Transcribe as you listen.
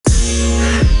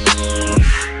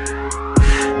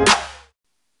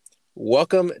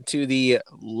Welcome to the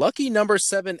lucky number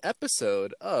 7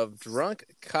 episode of Drunk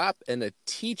Cop and a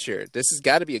Teacher. This has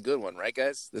got to be a good one, right,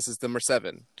 guys? This is number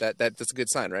 7. That's a good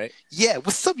sign, right? Yeah,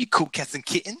 what's up, you cool cats and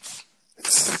kittens?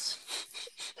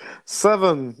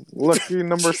 7. Lucky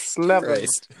number 11.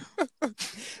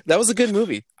 That was a good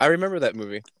movie. I remember that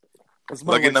movie. It's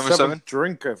my Lucky number 7?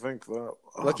 drink, I think.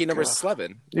 Lucky number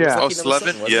 11. Yeah. Lucky number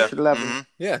 11? 7, Yeah. 11. Mm-hmm.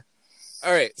 Yeah.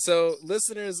 All right, so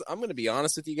listeners, I'm going to be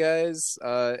honest with you guys.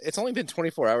 It's only been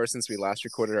 24 hours since we last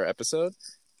recorded our episode.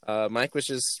 Mike was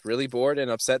just really bored and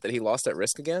upset that he lost at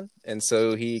Risk again. And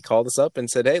so he called us up and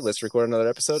said, hey, let's record another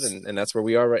episode. And that's where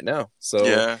we are right now. So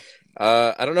Yeah.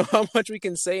 I don't know how much we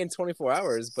can say in 24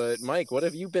 hours, but Mike, what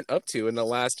have you been up to in the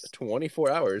last 24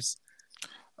 hours?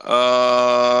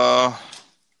 The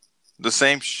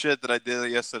same shit that I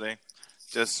did yesterday.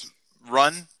 Just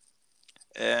run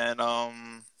and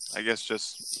I guess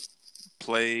just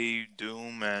play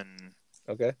Doom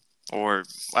Okay. or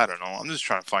I don't know. I'm just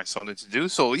trying to find something to do.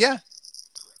 So yeah,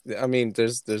 I mean,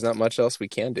 there's not much else we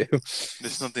can do.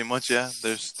 there's nothing much. Yeah,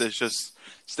 there's just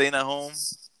staying at home,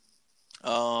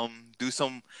 do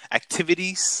some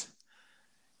activities,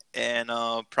 and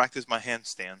practice my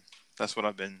handstand. That's what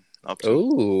I've been up to.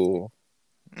 Ooh.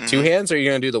 Mhm. 2 hands, or are you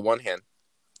going to do the 1 hand?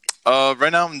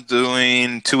 Right now I'm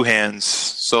doing 2 hands.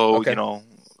 So Okay.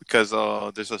 because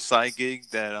there's a side gig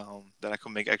that I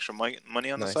can make extra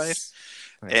money on the side,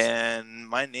 Nice. and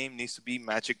my name needs to be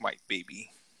Magic Mike,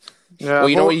 baby. Yeah, Well,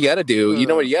 you know but- what you got to do? You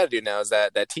know what you got to do now is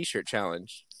that T-shirt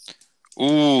challenge.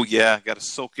 Ooh, yeah, gotta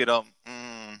soak it up.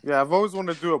 Mm. Yeah, I've always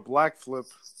wanted to do a black flip.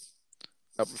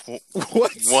 What?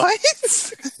 What?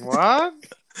 What?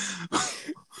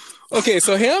 Okay,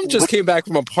 so Ham just came back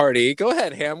from a party. Go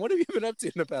ahead, Ham. What have you been up to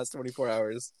in the past 24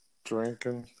 hours?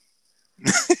 Drinking.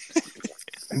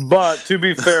 But to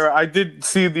be fair, I did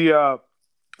see the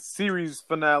series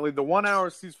finale, the 1-hour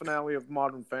series finale of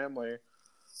Modern Family.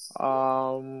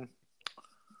 I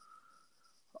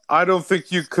don't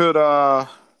think you could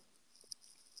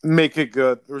make it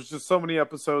good. There's just so many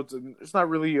episodes, and it's not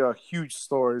really a huge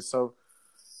story. So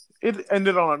it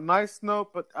ended on a nice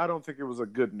note, but I don't think it was a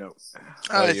good note.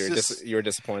 You were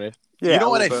disappointed. Yeah, you know a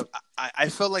what? little bit. I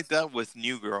felt like that with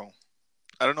New Girl.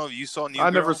 I don't know if you saw New Girl. I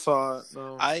never saw it.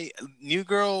 No. New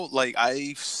Girl, like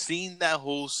I've seen that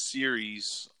whole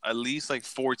series at least like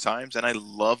 4 times, and I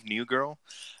love New Girl.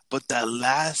 But that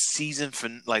last season,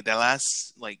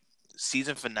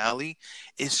 season finale,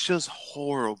 it's just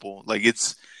horrible. Like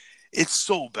it's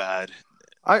so bad.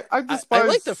 I despise. I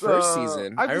like the first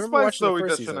season. I remember despise watching the Zoe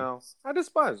first season. Deschanel. I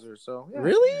despise her. So yeah.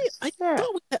 Really? I Yeah.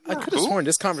 could have sworn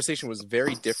this conversation was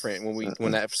very different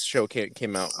when that show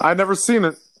came out. I never seen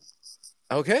it.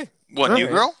 Okay. What, Okay. New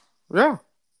Girl? Yeah.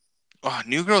 Oh,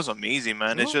 New Girl's amazing,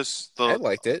 man. It's just I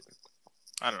liked it.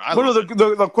 I don't know. I But love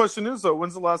it. the question is though,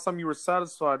 when's the last time you were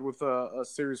satisfied with a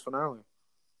series finale?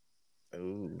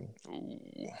 Ooh. Ooh.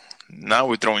 Now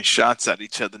we're throwing shots at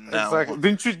each other now. Exactly.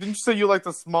 Didn't you say you liked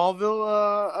the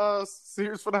Smallville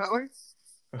series finale?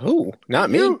 Ooh, not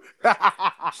me. You?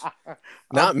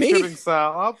 Not I'm me. Kidding,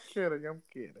 Sal. I'm kidding.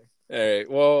 All right.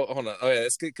 Well, hold on. Okay,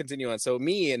 let's continue on. So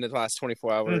me in the last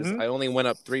 24 hours, Mhm. I only went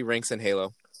up 3 ranks in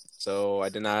Halo. So I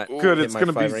did not Good, hit it's my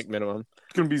gonna 5 be- rank minimum.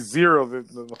 It's gonna be 0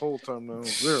 the whole time now.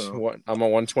 0. I'm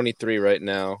on 123 right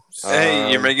now.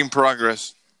 Hey, you're making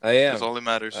progress. I am. That's all that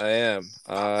matters. I am.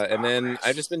 And then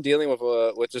I've just been dealing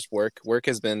with just work. Work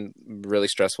has been really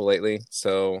stressful lately,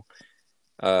 so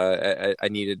I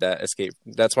needed that escape.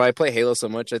 That's why I play Halo so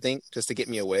much, I think, just to get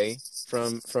me away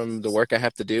from the work I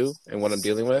have to do and what I'm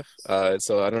dealing with.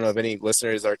 So I don't know if any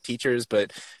listeners are teachers,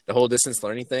 but the whole distance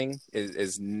learning thing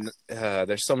is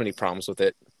there's so many problems with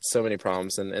it. So many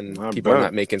problems, and I people are bet.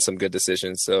 not making some good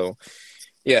decisions. So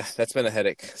yeah, that's been a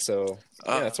headache. So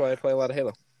yeah, that's why I play a lot of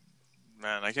Halo.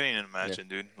 Man, I can't even imagine,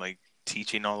 dude. Like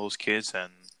teaching all those kids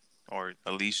or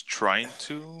at least trying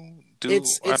to do.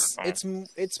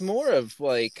 It's more of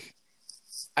like,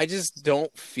 I just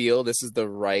don't feel this is the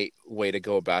right way to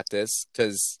go about this,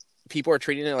 because people are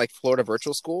treating it like Florida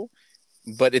Virtual School,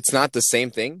 but it's not the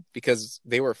same thing because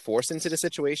they were forced into the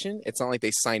situation. It's not like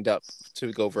they signed up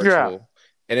to go virtual. Yeah.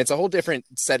 And it's a whole different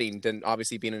setting than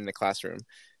obviously being in the classroom.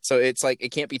 So it's like, it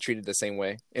can't be treated the same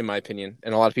way, in my opinion.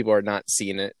 And a lot of people are not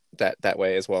seeing it that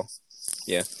way as well.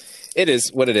 Yeah, it is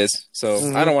what it is.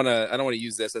 So I don't want to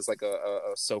use this as like a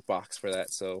soapbox for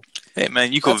that. So Hey,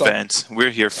 man, you go That's all. vent.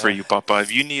 We're here for you, Papa.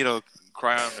 If you need a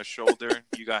cry on the shoulder,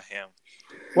 you got him.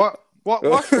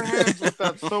 Wash your hands with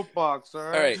that soapbox, all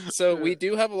right? all right, so we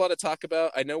do have a lot to talk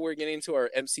about. I know we're getting into our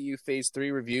MCU Phase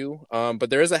 3 review, but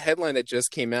there is a headline that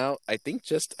just came out, I think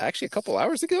just actually a couple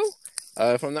hours ago,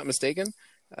 if I'm not mistaken.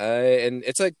 And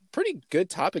it's a pretty good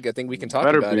topic. I think we can talk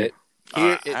Better about be. it.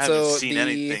 Here, I haven't seen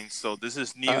anything, so this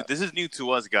is new. This is new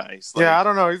to us, guys. Yeah, I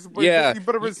don't know. Yeah. He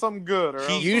better be something good, or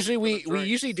else Usually I'm gonna we drink.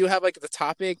 usually do have like the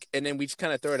topic, and then we just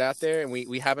kind of throw it out there, and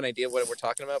we have an idea of what we're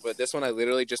talking about. But this one I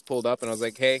literally just pulled up, and I was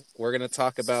like, hey, we're gonna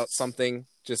talk about something.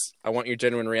 Just I want your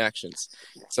genuine reactions.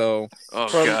 So Oh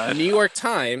from God. New York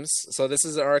Times. So this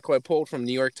is an article I pulled from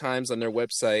New York Times on their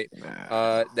website.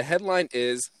 The headline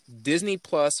is Disney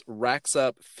Plus racks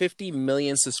up 50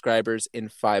 million subscribers in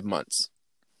 5 months.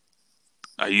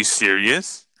 Are you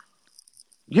serious?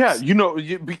 Yeah, you know,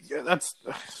 that's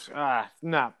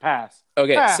pass.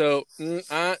 Okay, Ah. so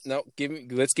no,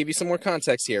 let's give you some more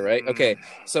context here, right? Okay,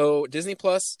 so Disney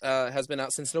Plus has been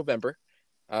out since November.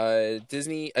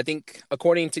 Disney, I think,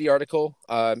 according to the article,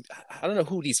 I don't know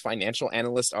who these financial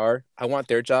analysts are. I want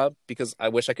their job because I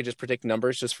wish I could just predict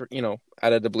numbers just for,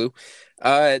 out of the blue.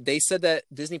 They said that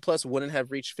Disney Plus wouldn't have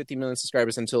reached 50 million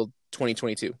subscribers until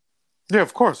 2022. Yeah,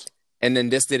 of course. And then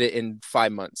this did it in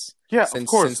 5 months. Yeah, since, of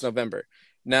course. Since November.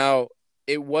 Now,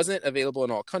 it wasn't available in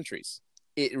all countries.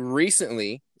 It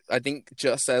recently, I think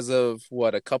just as of,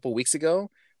 a couple weeks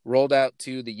ago, rolled out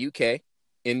to the UK,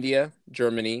 India,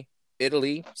 Germany,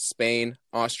 Italy, Spain,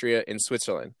 Austria, and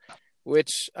Switzerland,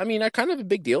 which, I mean, are kind of a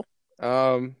big deal.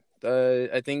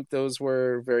 I think those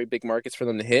were very big markets for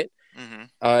them to hit. Mm-hmm.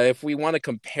 If we want to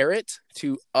compare it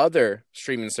to other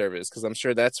streaming services, because I'm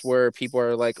sure that's where people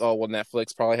are like, oh, well,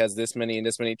 Netflix probably has this many and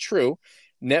this many. True.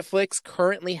 Netflix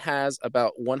currently has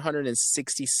about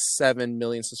 167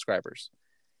 million subscribers.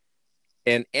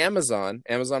 And Amazon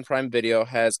Prime Video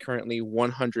has currently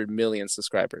 100 million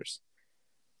subscribers.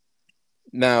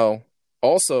 Now,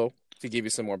 also, to give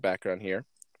you some more background here,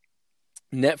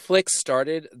 Netflix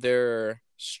started their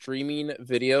streaming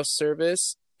video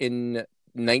service in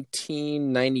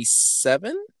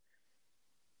 1997,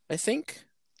 I think.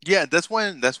 Yeah, that's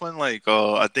when like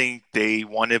I think they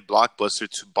wanted Blockbuster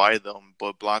to buy them,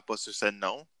 but Blockbuster said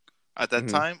no at that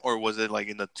time, or was it like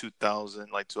in the 2009,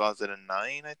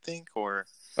 I think, or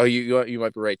oh, you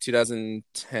might be right,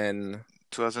 2010.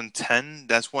 2010.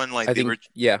 That's when like I they think, were.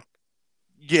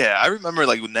 Yeah, I remember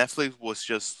like Netflix was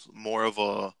just more of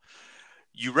a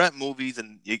you rent movies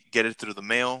and you get it through the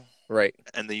mail, right,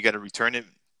 and then you got to return it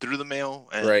through the mail,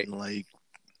 and right.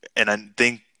 and I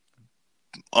think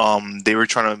they were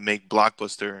trying to make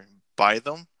Blockbuster buy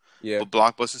them, but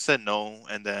Blockbuster said no,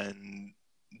 and then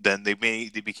they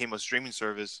became a streaming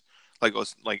service like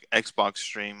Xbox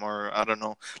Stream, or I don't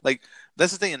know. Like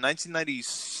that's the thing, in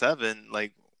 1997,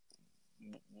 like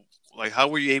how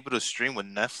were you able to stream with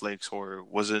Netflix, or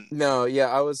was it? No, yeah,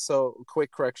 I was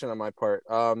quick correction on my part.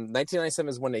 1997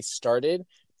 is when they started.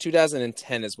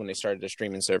 2010 is when they started the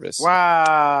streaming service.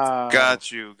 Wow.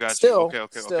 Got you. Still, Okay.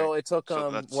 it took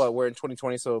we're in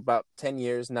 2020, so about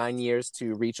 9 years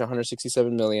to reach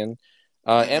 167 million.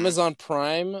 Amazon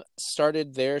Prime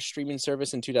started their streaming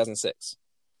service in 2006.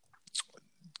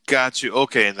 Got you.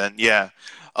 Okay, then yeah.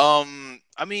 I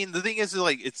mean, the thing is,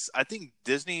 like, I think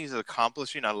Disney is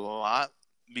accomplishing a lot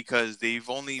because they've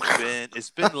only been.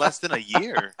 It's been less than a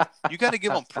year. You got to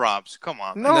give them props. Come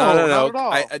on. No, not at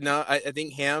all. I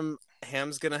think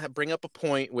Ham's gonna bring up a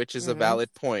point, which is a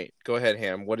valid point. Go ahead,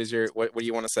 Ham. What do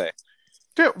you want to say?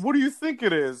 Yeah, what do you think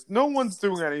it is? No one's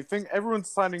doing anything. Everyone's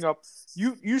signing up.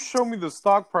 You show me the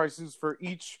stock prices for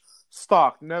each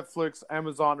stock, Netflix,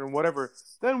 Amazon, and whatever.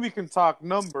 Then we can talk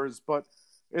numbers. But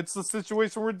it's the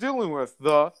situation we're dealing with.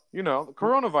 The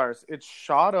coronavirus. It's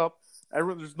shot up.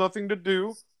 There's nothing to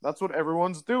do. That's what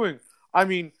everyone's doing. I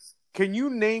mean, can you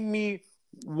name me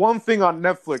one thing on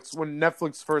Netflix when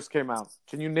Netflix first came out?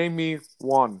 Can you name me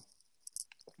one?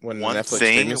 One Netflix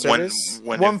thing,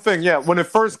 one thing, yeah. When it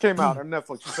first came out on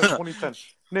Netflix, you said 2010.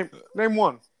 Name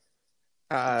one.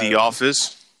 The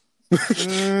Office.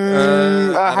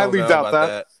 I highly doubt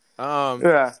that.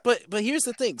 Yeah, but here's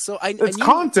the thing. So it's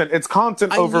content. It's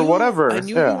content over whatever. I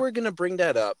knew you were gonna bring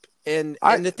that up, and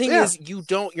the thing is,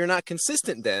 you're not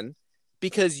consistent then,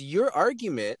 because your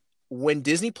argument when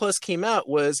Disney Plus came out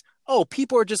was, oh,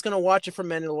 people are just gonna watch it for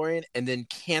Mandalorian and then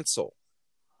cancel.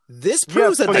 This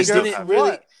proves that they didn't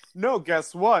really. No,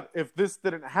 guess what? If this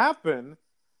didn't happen,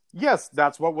 yes,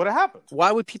 that's what would have happened.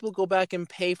 Why would people go back and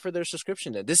pay for their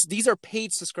subscription then? These are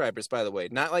paid subscribers, by the way,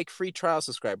 not like free trial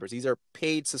subscribers. These are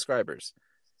paid subscribers.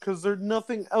 Because there's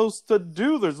nothing else to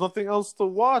do. There's nothing else to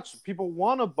watch. People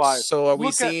want to buy it. So are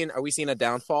we seeing a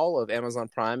downfall of Amazon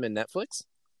Prime and Netflix?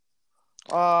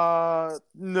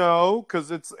 No, because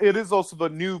it is also the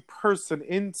new person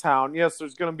in town. Yes,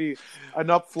 there's going to be an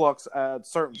upflux at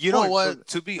certain. You know what?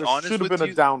 To be honest, should have been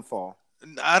a downfall.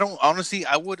 I don't honestly.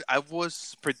 I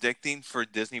was predicting for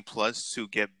Disney Plus to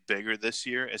get bigger this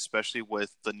year, especially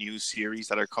with the new series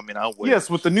that are coming out with Yes,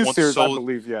 with the new Winter series, I Soldier,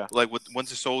 believe. Yeah. like with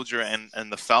Winter Soldier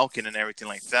and the Falcon and everything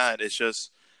like that. It's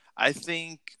just, I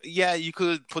think, yeah, you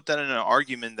could put that in an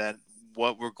argument that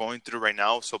what we're going through right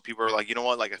now. So people are like, you know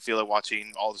what? Like, I feel like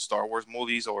watching all the Star Wars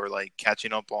movies or like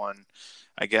catching up on,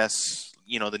 I guess,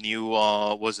 the new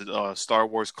was it Star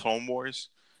Wars Clone Wars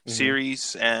Hmm.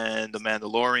 series and the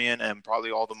Mandalorian and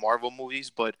probably all the Marvel movies.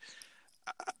 But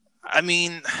I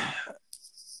mean,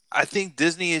 I think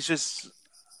Disney is just.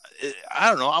 I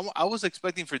don't know. I was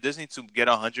expecting for Disney to get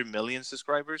 100 million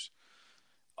subscribers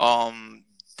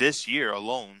this year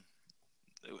alone.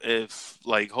 If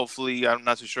like, hopefully, I'm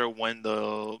not too sure when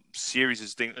the series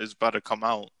is about to come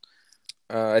out.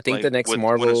 I think Like the next with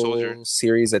Winter Soldier Marvel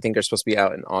series, I think, are supposed to be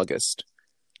out in August.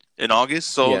 in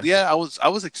August. So Yeah. yeah, I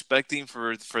was expecting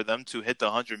for them to hit the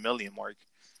 100 million mark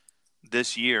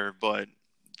this year, but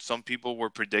some people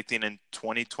were predicting in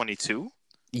 2022.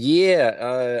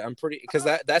 Yeah, I'm pretty because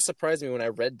that surprised me when I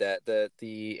read that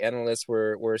the analysts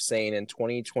were saying in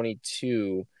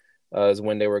 2022 is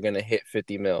when they were going to hit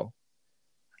 50 mil.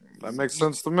 That makes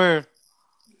sense to me.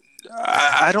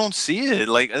 I don't see it.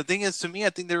 Like the thing is, to me, I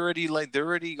think they're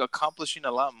already accomplishing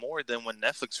a lot more than when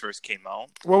Netflix first came out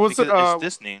What was it? because it's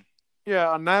Disney. Yeah,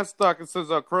 on NASDAQ it says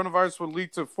coronavirus would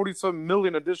lead to 47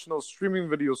 million additional streaming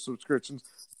video subscriptions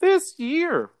this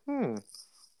year.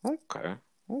 Okay.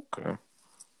 Okay.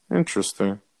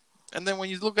 Interesting. And then when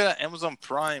you look at Amazon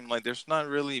Prime, like there's not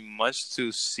really much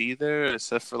to see there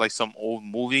except for like some old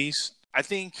movies. I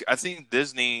think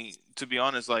Disney, to be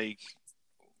honest, like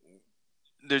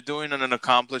they're doing an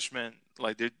accomplishment.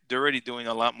 Like they're already doing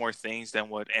a lot more things than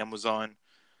what Amazon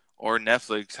or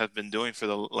Netflix have been doing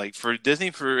for Disney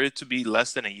for it to be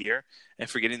less than a year and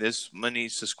for getting this many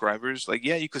subscribers. Like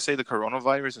yeah, you could say the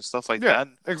coronavirus and stuff like Yeah, that.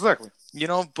 exactly.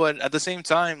 But at the same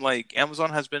time, like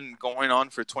Amazon has been going on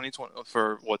for 2020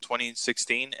 for what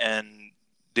 2016, and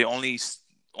they only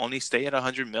stay at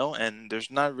 100 mil, and there's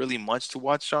not really much to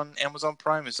watch on Amazon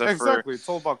Prime except for Exactly. It's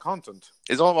all about content.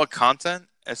 it's all about content,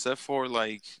 except for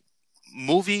like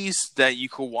movies that you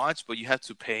could watch, but you have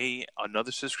to pay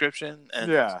another subscription. And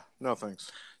Yeah. No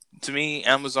thanks. to me,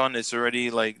 Amazon is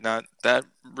already like not that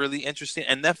really interesting,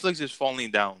 and Netflix is falling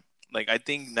down. Like I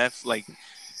think Netflix,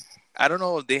 I don't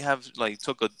know if they have like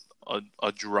took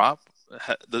a drop.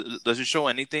 Does it show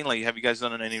anything? Like, have you guys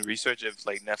done any research if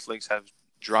like Netflix have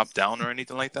dropped down or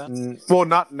anything like that? Mm, Well,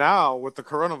 not now with the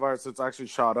coronavirus. It's actually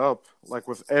shot up, like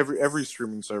with every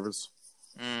streaming service.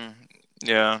 Mm,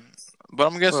 yeah, but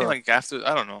I'm guessing Uh, like after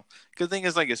I don't know. Good thing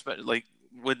is like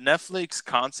with Netflix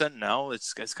content now,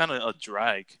 it's kind of a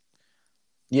drag.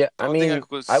 yeah, The I only thing I mean,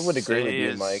 could I would agree with say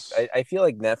you, Mike. is I feel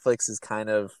like Netflix is kind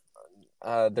of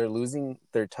they're losing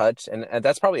their touch, and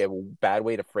that's probably a bad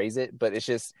way to phrase it, but it's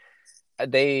just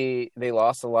they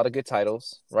lost a lot of good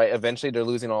titles, right? Eventually, they're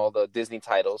losing all the Disney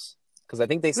titles because I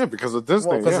think yeah, because of well,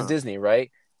 Disney. because of Yeah. Disney,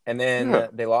 right? And then Yeah.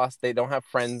 they don't have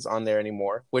Friends on there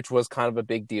anymore, which was kind of a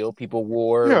big deal. People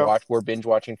Yeah. were binge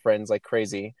watching Friends like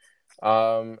crazy.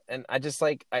 And I just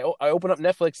like I open up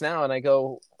Netflix now and I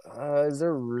go, is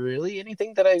there really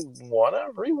anything that I want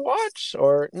to rewatch?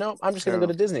 Or no, I'm just gonna go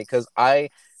Yeah. to Disney because I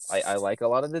like a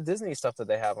lot of the Disney stuff that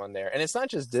they have on there, and it's not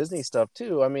just Disney stuff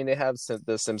too. I mean, they have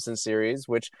the Simpsons series,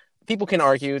 which people can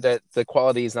argue that the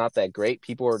quality is not that great.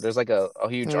 There's like a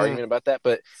huge Mm. argument about that,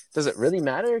 but does it really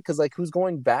matter? Because like, who's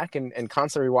going back and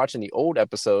constantly watching the old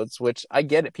episodes? Which I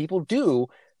get it, people do,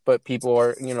 but people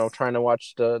are trying to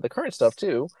watch the current stuff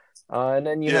too. And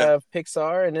then you yeah. have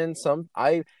Pixar, and then some.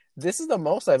 This is the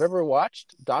most I've ever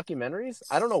watched documentaries.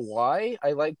 I don't know why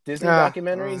I like Disney Yeah.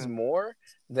 documentaries more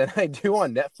than I do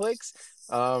on Netflix.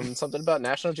 Something about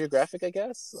National Geographic, I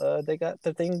guess. They got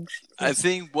the thing. I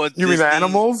think what You mean the Disney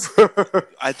animals?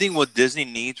 I think what Disney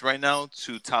needs right now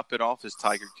to top it off is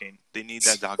Tiger King. They need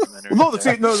that documentary. No,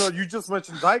 there. no. You just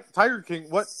mentioned Tiger King.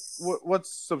 What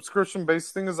subscription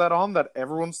based thing is that on that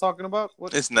everyone's talking about?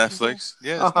 What? It's Netflix.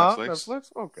 Yeah, it's Netflix.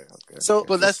 Netflix. Okay. So- okay.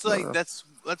 But that's Just, like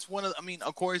that's one of. I mean,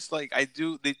 of course, like I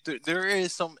do. There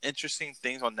is some interesting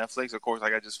things on Netflix. Of course,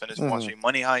 like I just finished Mhm. watching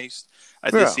Money Heist. I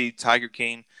Yeah. did see Tiger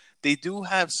King. They do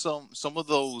have some of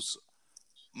those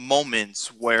moments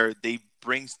where they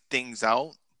bring things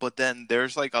out, but then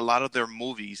there's like a lot of their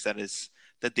movies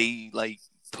that they like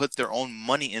put their own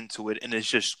money into it, and it's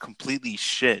just completely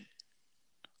shit.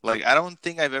 Like I don't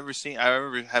think I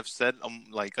ever have said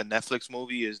like a Netflix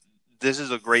movie is this is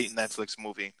a great Netflix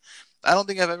movie. I don't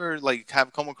think I've ever like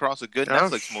have come across a good Oh,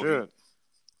 Netflix movie. shit.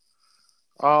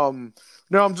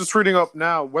 No, I'm just reading up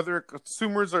now. Whether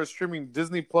consumers are streaming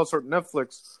Disney Plus or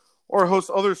Netflix or host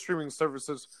other streaming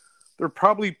services, they're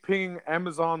probably pinging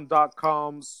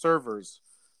Amazon.com servers.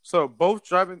 So both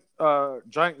giant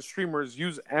streamers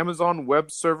use Amazon web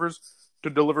servers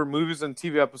to deliver movies and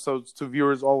TV episodes to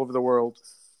viewers all over the world.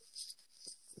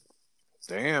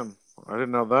 Damn, I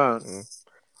didn't know that.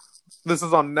 This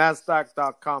is on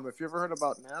Nasdaq.com. If you ever heard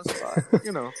about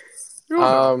Nasdaq,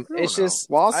 it's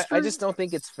just I just don't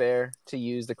think it's fair to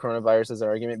use the coronavirus as an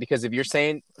argument, because if you're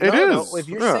saying if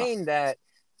you're saying that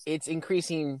it's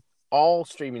increasing all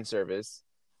streaming service,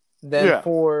 then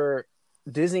for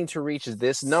Disney to reach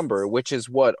this number, which is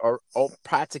what are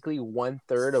practically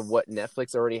 1/3 of what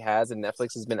Netflix already has, and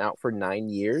Netflix has been out for 9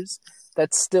 years,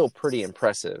 that's still pretty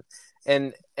impressive.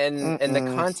 And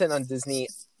the content on Disney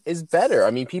is better.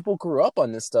 I mean, people grew up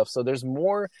on this stuff, so there's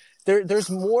more there's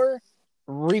more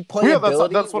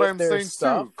replayability. That's what I'm saying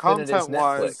too. Content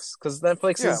wise, because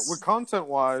Netflix is with content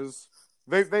wise,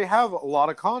 they have a lot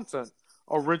of content,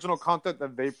 original content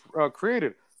that they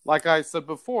created. Like I said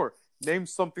before, name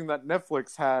something that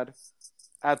Netflix had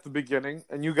at the beginning,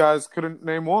 and you guys couldn't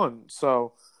name one.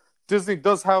 So Disney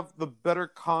does have the better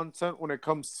content when it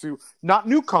comes to not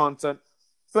new content,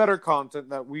 better content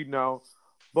that we know.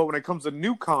 But when it comes to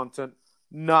new content,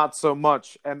 not so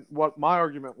much. And what my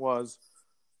argument was,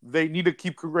 they need to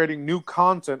keep creating new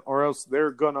content, or else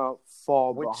they're gonna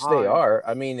fall behind. Which they are.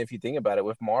 I mean, if you think about it,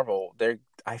 with Marvel,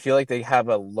 I feel like they have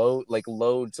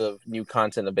loads of new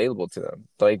content available to them.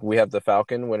 Like, we have the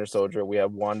Falcon, Winter Soldier, we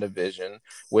have WandaVision.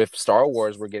 With Star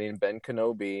Wars, we're getting Ben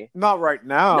Kenobi. Not right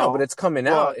now. No, but it's coming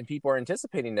out, and people are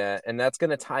anticipating that, and that's going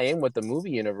to tie in with the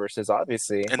movie universes,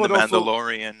 obviously. And The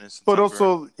Mandalorian is. But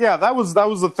also, yeah, that was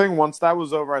the thing. Once that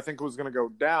was over, I think it was going to go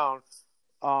down.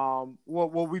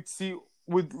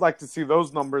 We'd like to see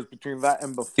those numbers between that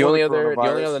and before. The only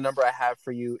other number I have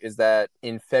for you is that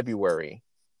in February,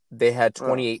 they had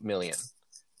 28 million.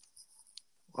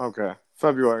 Okay,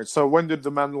 February. So when did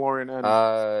The Mandalorian end?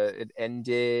 It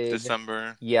ended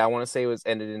December. Yeah, I want to say it was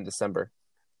ended in December.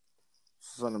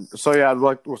 So yeah,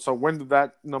 so when did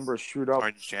that number shoot up?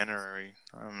 Or January.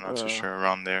 I'm not so sure,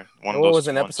 around there. It was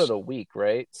an episode a week,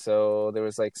 right? So there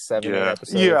was like 7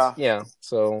 episodes. Yeah.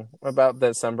 So about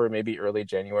December, maybe early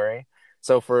January.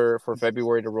 So for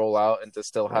February to roll out and to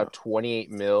still have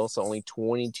 28 mil, so only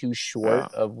 22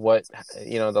 short of what,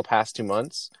 the past 2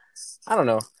 months. I don't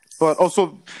know. But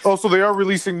also they are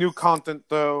releasing new content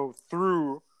though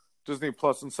through Disney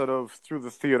Plus instead of through the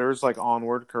theaters, like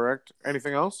Onward, correct?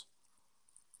 Anything else?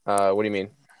 What do you mean?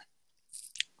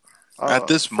 At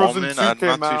this Frozen moment, 2 I'm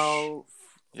came not out,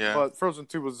 yeah. But Frozen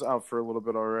 2 was out for a little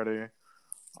bit already.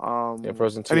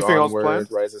 Frozen 2 anything Onward, else planned?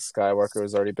 Rise of Skywalker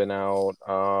has already been out.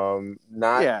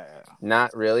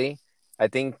 Not really. I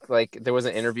think there was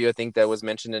an interview I think that was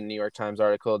mentioned in a New York Times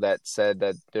article that said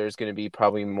that there's going to be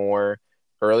probably more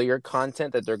earlier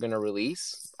content that they're going to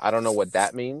release. I don't know what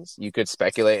that means. You could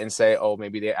speculate and say, oh,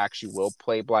 maybe they actually will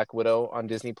play Black Widow on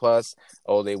Disney Plus.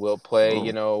 Oh, they will play,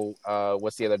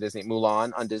 what's the other Disney?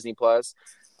 Mulan on Disney Plus.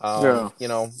 I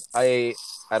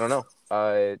don't know.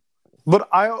 But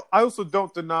I also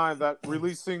don't deny that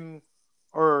releasing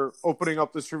or opening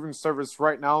up the streaming service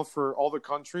right now for all the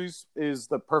countries is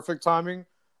the perfect timing.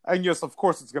 And yes, of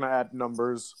course, it's going to add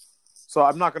numbers. So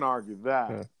I'm not going to argue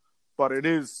that. Yeah. But it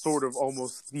is sort of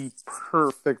almost the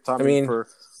perfect timing for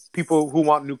people who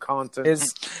want new content.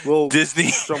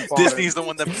 Disney's the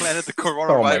one that planted the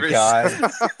coronavirus.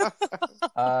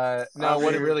 Oh my god!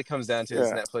 What it really comes down to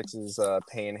is Netflix is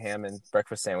paying Hammond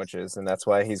breakfast sandwiches, and that's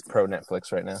why he's pro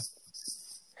Netflix right now.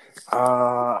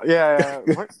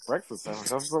 Breakfast sandwich.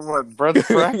 That's what bread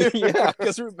fry. Yeah,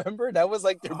 because remember that was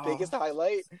like their biggest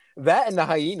highlight. That and the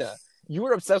hyena. You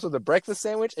were obsessed with the breakfast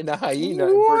sandwich and the hyena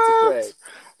in Birds of Prey.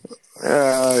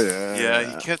 Yeah,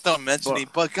 he kept on mentioning.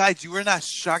 But guys, you were not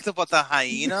shocked about the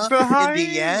hyena in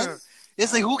the end?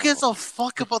 It's like, who gives a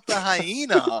fuck about the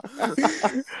hyena?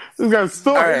 This guy's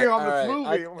still on this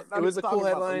movie. It was a cool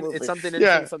headline. It's something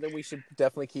interesting, something we should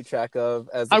definitely keep track of.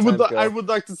 I would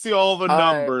like to see all the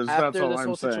numbers. That's all I'm saying. After this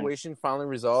whole situation finally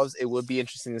resolves, it would be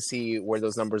interesting to see where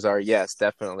those numbers are. Yes,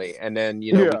 definitely. And then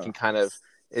we can kind of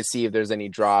see if there's any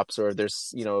drops or if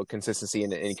there's consistency in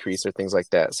the increase or things like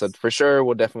that. So for sure,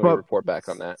 we'll definitely report back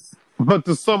on that. But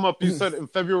to sum up, you said in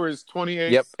February is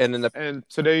 28. Yep, and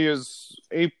today is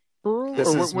April. This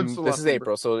is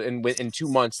April. So in 2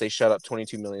 months, they shut up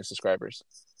 22 million subscribers.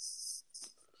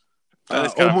 That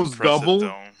is almost double.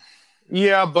 Though.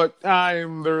 Yeah, but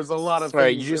there's a lot of things. All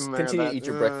right, you just continue to eat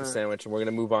your breakfast sandwich, and we're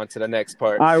gonna move on to the next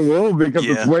part. I will, because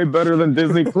it's way better than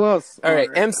Disney Plus. All right,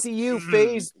 MCU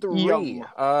Phase 3.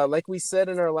 Like we said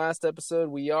in our last episode,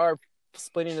 we are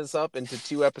splitting this up into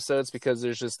 2 episodes because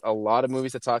there's just a lot of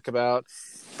movies to talk about.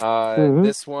 Mhm.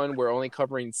 This one, we're only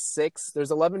covering 6.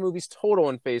 There's 11 movies total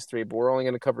in Phase 3, but we're only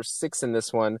going to cover 6 in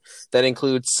this one. That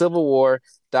includes Civil War,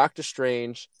 Doctor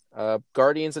Strange,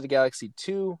 Guardians of the Galaxy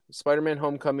 2, Spider-Man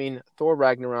Homecoming, Thor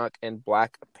Ragnarok, and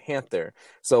Black Panther.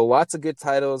 So lots of good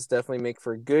titles, definitely make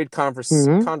for good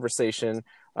Mhm. conversation.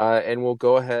 And we'll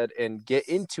go ahead and get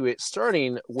into it,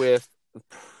 starting with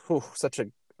such a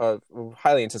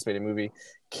highly anticipated movie,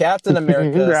 Captain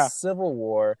America Yeah. Civil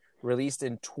War, released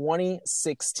in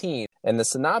 2016. And the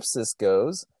synopsis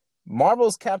goes,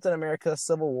 Marvel's Captain America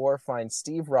Civil War finds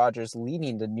Steve Rogers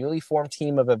leading the newly formed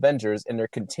team of Avengers in their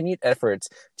continued efforts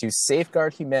to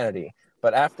safeguard humanity.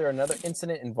 But after another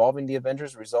incident involving the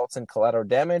Avengers results in collateral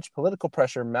damage, political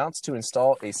pressure mounts to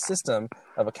install a system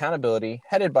of accountability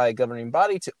headed by a governing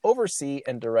body to oversee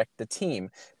and direct the team.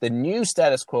 The new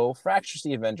status quo fractures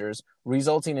the Avengers,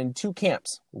 resulting in 2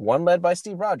 camps, one led by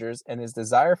Steve Rogers and his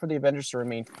desire for the Avengers to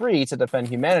remain free to defend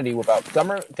humanity without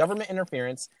government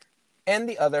interference, and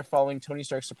the other following Tony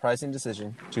Stark's surprising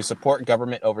decision to support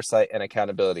government oversight and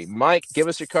accountability. Mike, give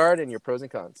us your card and your pros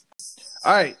and cons.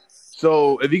 All right.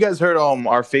 So if you guys heard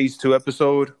our Phase 2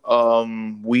 episode,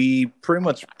 we pretty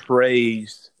much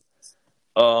praised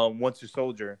Winter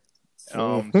Soldier,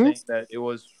 saying that it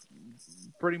was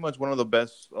pretty much one of the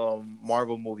best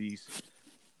Marvel movies.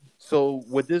 So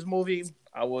with this movie,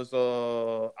 I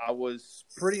was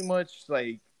pretty much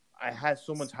like, I had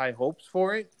so much high hopes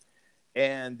for it.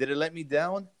 And did it let me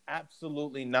down?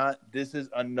 Absolutely not. This is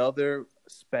another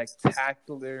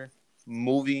spectacular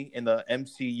movie in the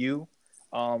MCU.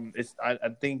 I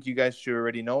think you guys should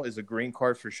already know, is a green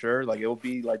card for sure. Like, it'll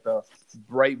be like the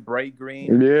bright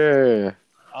green. Yeah.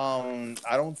 I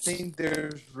don't think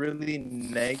there's really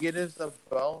negatives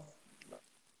about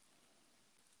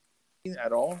it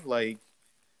at all. Like,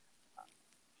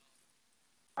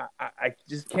 I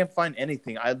just can't find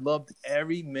anything. I loved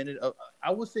every minute of. I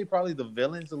would say probably the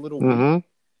villain's a little weak.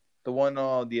 The one,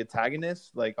 the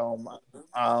antagonist, like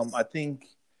I think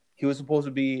he was supposed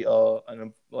to be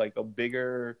like a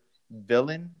bigger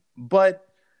villain, but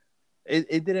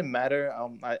it didn't matter.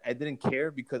 I didn't care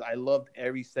because I loved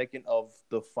every second of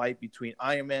the fight between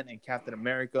Iron Man and Captain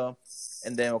America,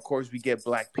 and then of course we get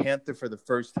Black Panther for the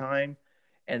first time,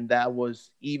 and that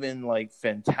was even like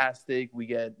fantastic. We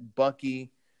get Bucky.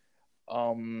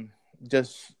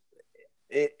 Just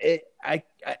I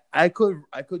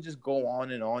could just go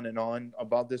on and on and on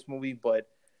about this movie, but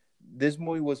this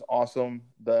movie was awesome.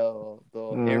 The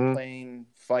airplane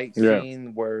fight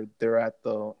scene where they're at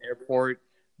the airport,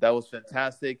 that was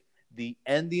fantastic. The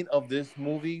ending of this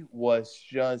movie was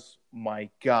just, my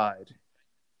God.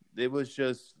 It was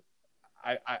just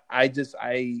I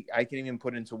can't even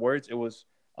put it into words. It was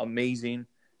amazing.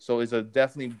 So it's a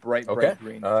definitely bright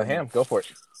green. Ham, go for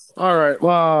it. All right.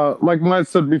 Well, like Mike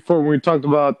said before, when we talked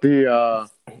about the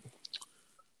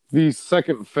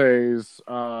second phase,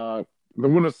 the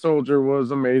Winter Soldier was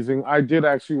amazing. I did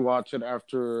actually watch it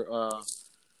after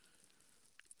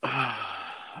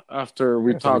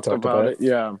we talked about it.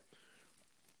 Yeah.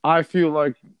 I feel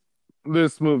like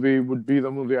this movie would be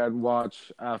the movie I'd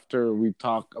watch after we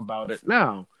talk about it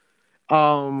now.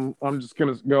 I'm just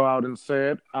gonna go out and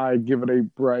say it. I give it a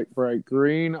bright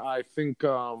green. I think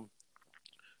it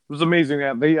was amazing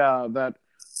that that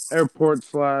airport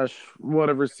 /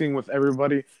 whatever scene with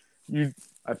everybody.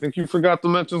 I think you forgot to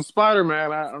mention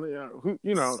Spider-Man.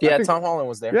 Yeah, Tom Holland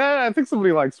was there. Yeah, I think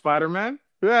somebody liked Spider-Man.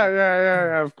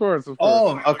 Yeah. Of course.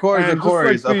 Oh, of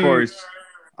course.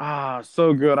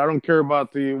 So good. I don't care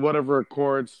about the whatever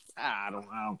Accords. I don't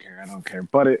care.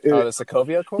 But the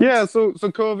Sokovia Accords? Yeah, so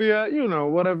Sokovia,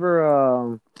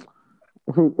 whatever.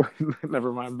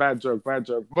 Never mind. Bad joke.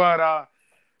 But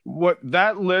what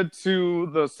that led to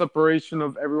the separation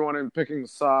of everyone and picking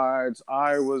sides,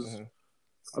 I was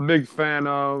a big fan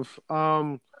of.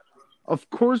 Of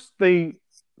course, they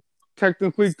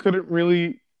technically couldn't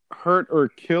really hurt or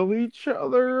kill each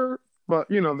other, but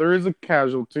there is a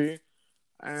casualty.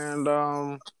 And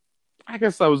I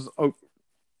guess that was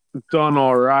done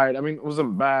all right. I mean, it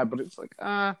wasn't bad, but it's like,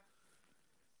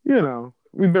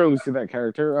 we barely see that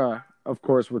character. Of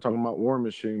course, we're talking about War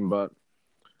Machine, but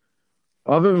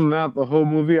other than that, the whole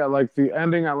movie, I like the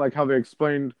ending. I like how they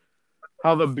explained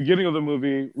how the beginning of the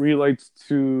movie relates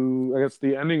to, I guess,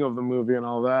 the ending of the movie and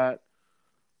all that.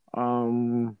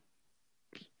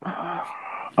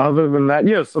 Other than that,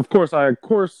 yes, of course, I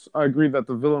agree that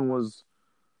the villain was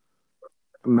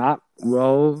not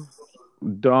well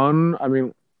done. I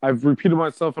mean, I've repeated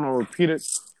myself and I'll repeat it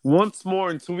once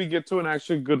more until we get to an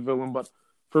actually good villain. But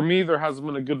for me, there hasn't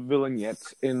been a good villain yet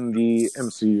in the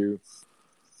MCU.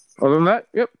 Other than that,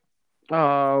 yep,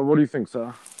 What do you think,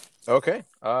 sir? Okay.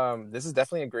 This is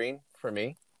definitely a green for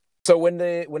me. So when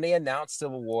they announced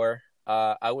Civil War,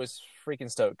 I was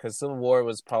freaking stoked because Civil War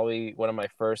was probably one of my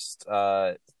first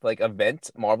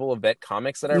Marvel event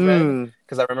comics that I read,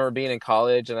 because I remember being in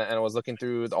college and I was looking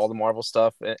through all the Marvel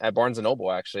stuff at Barnes and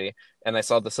Noble actually, and I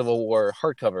saw the Civil War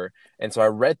hardcover, and so I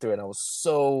read through it and I was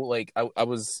so like I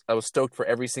was stoked for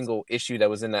every single issue that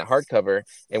was in that hardcover,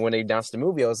 and when they announced the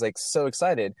movie I was like so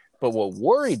excited. But what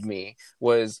worried me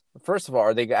was, first of all,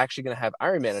 are they actually going to have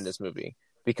Iron Man in this movie?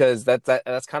 Because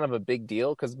that's kind of a big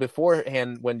deal. Because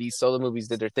beforehand, when these solo movies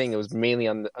did their thing, it was mainly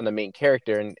on the main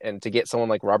character, and to get someone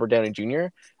like Robert Downey Jr.,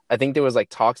 I think there was like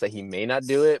talks that he may not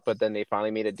do it, but then they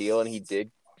finally made a deal and he did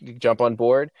jump on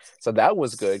board. So that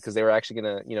was good because they were actually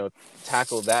gonna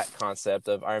tackle that concept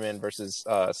of Iron Man versus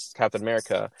Captain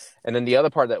America. And then the other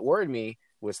part that worried me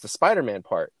was the Spider-Man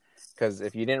part. Because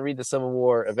if you didn't read the Civil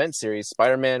War event series,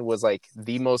 Spider-Man was like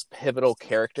the most pivotal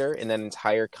character in that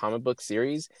entire comic book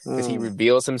series, because he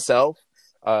reveals himself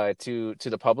to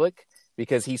the public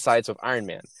because he sides with Iron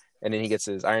Man, and then he gets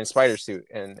his Iron Spider suit,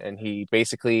 and he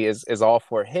basically is all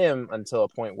for him until a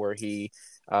point where he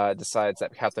decides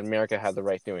that Captain America had the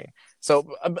right doing.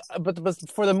 So, but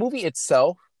for the movie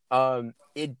itself,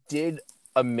 it did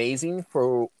amazing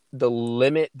for the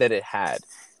limit that it had.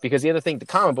 Because the other thing, the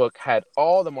comic book had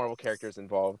all the Marvel characters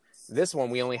involved. This one,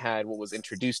 we only had what was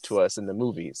introduced to us in the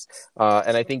movies.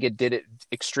 And I think it did it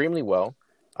extremely well.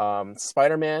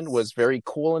 Spider-Man was very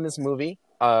cool in this movie.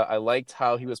 I liked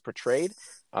how he was portrayed.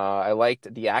 I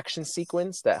liked the action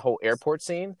sequence, that whole airport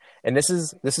scene. And this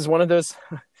is one of those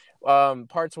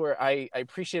parts where I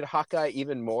appreciate Hawkeye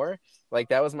even more. Like,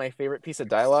 that was my favorite piece of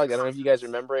dialogue. I don't know if you guys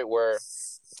remember it, where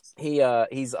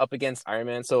he's up against Iron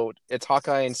Man. So it's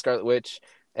Hawkeye and Scarlet Witch.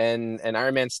 And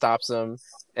Iron Man stops him,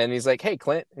 and he's like, "Hey,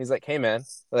 Clint." He's like, "Hey, man."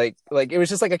 Like it was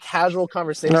just like a casual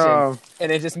conversation,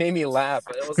 and it just made me laugh.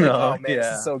 I was like, "Oh man,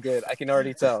 this is so good." I can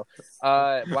already tell.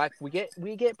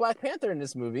 We get Black Panther in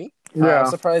this movie. I'm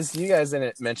surprised you guys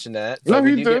didn't mention that. No,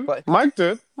 he did. Mike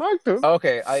did.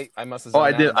 Okay, I must have.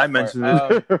 I did. I mentioned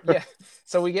it. Yeah.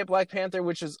 So we get Black Panther,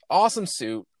 which is awesome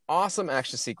suit, awesome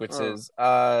action sequences.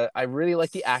 I really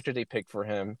like the actor they picked for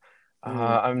him.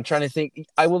 I'm trying to think.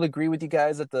 I will agree with you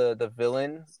guys that the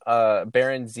villain,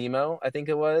 Baron Zemo, I think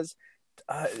it was,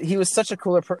 he was such a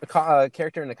cooler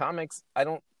character in the comics.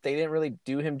 They didn't really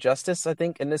do him justice, I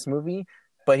think, in this movie.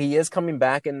 But he is coming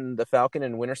back in the Falcon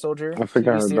and Winter Soldier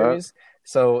TV series,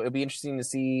 so it'll be interesting to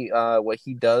see what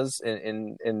he does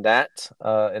in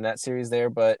that series there.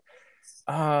 But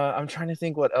I'm trying to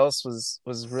think what else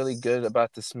was really good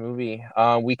about this movie.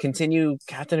 We continue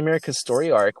Captain America's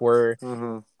story arc where.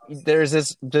 There's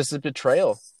a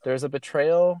betrayal. There's a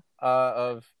betrayal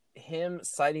of him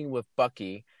siding with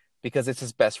Bucky because it's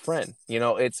his best friend.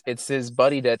 It's his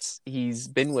buddy he's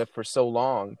been with for so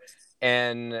long,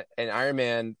 and Iron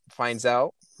Man finds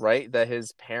out, right, that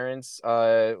his parents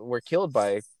were killed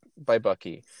by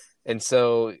Bucky, and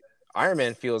so Iron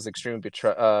Man feels extremely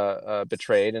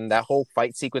betrayed, and that whole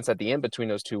fight sequence at the end between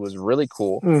those two was really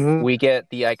cool. We get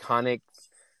the iconic.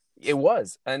 It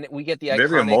was, and we get the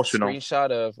iconic screenshot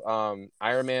of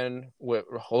Iron Man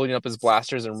holding up his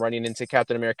blasters and running into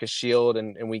Captain America's shield,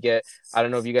 and we get, I don't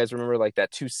know if you guys remember, like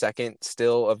that 2-second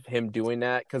still of him doing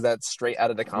that, because that's straight out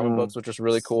of the comic books, which was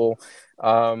really cool.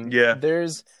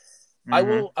 There's, I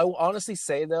will honestly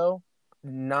say though,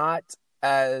 not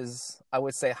as, I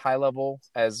would say, high level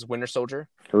as Winter Soldier.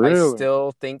 Really? I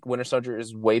still think Winter Soldier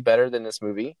is way better than this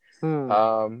movie.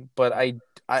 But I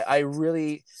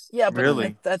really, but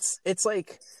really? It's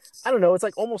like, I don't know, it's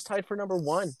like almost tied for number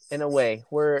one in a way,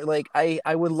 where like I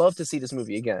would love to see this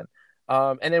movie again.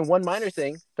 And then one minor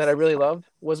thing that I really loved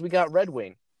was we got Red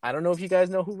Wing. I don't know if you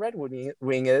guys know who Red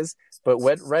Wing is, but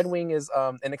Red Wing is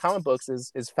in the comic books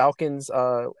is Falcon's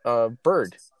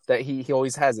bird that he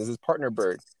always has, is his partner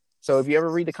bird. So if you ever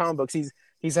read the comic books, he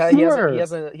has a I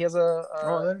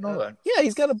didn't know that. Yeah,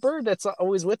 he's got a bird that's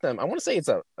always with him. I want to say it's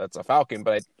a falcon,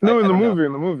 but in the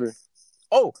movie.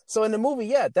 Oh, so in the movie,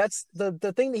 yeah, that's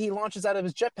the thing that he launches out of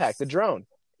his jetpack, the drone.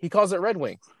 He calls it Red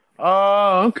Wing.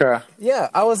 Oh, okay. Yeah,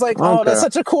 I was like, that's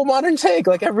such a cool modern take.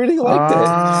 Like, I really liked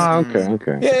it.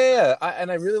 Okay. Yeah.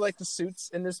 And I really like the suits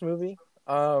in this movie.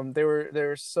 They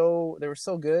were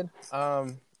so good.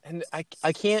 And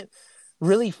I can't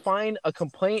really find a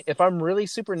complaint. If I'm really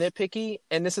super nitpicky,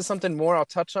 and this is something more I'll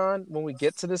touch on when we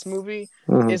get to this movie,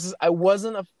 is I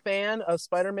wasn't a fan of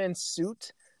Spider-Man's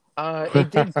suit. It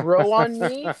did grow on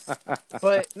me,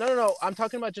 but no, I'm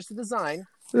talking about just the design.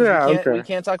 We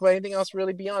can't talk about anything else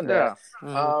really beyond that.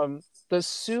 The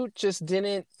suit just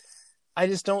didn't I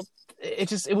just don't.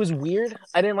 It was weird.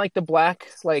 I didn't like the black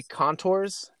like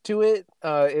contours to it.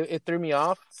 It threw me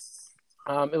off.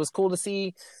 It was cool to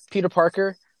see Peter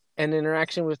Parker and the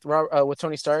interaction with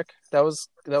Tony Stark. That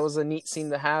was a neat scene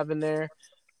to have in there.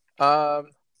 Um,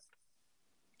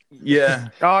 Yeah.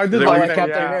 Oh, I did Oh, like like that.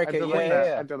 Captain Yeah, America. I did Yeah, like yeah, that.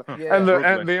 yeah. I did like.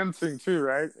 Yeah. And the end scene too,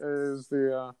 right? Is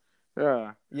the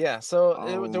yeah. Yeah, so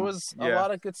there Oh, was a yeah.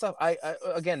 lot of good stuff. I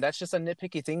again, that's just a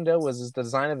nitpicky thing though. Was the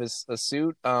design of his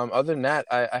suit. Other than that,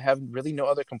 I have really no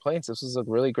other complaints. This was a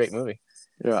really great movie.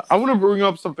 Yeah. I want to bring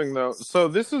up something though. So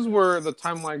this is where the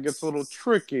timeline gets a little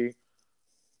tricky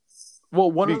Well,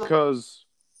 one of the because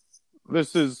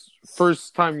this is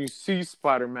first time you see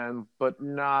Spider-Man, but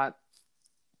not.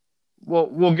 Well,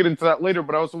 we'll get into that later.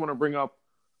 But I also want to bring up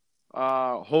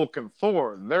Hulk and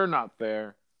Thor. They're not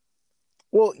there.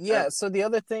 Well, yeah. So the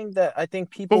other thing that I think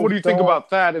people But what do you think don't- about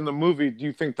that in the movie? Do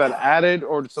you think that added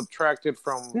or subtracted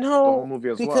from the whole No, movie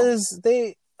as well? because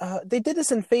they did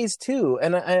this in phase 2,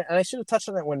 and I should have touched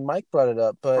on it when Mike brought it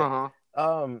up, but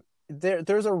Uh-huh.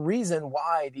 there's a reason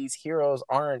why these heroes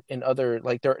aren't in other,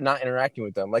 like they're not interacting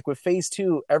with them. Like with phase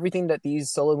 2, everything that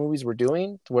these solo movies were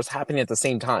doing was happening at the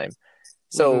same time.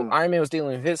 So Mhm. Iron Man was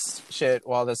dealing with his shit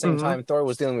while at the same Mhm. time Thor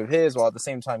was dealing with his, while at the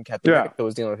same time Captain Yeah. America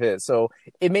was dealing with his. So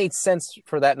it made sense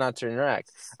for that not to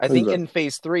interact. I think in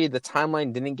phase 3, the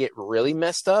timeline didn't get really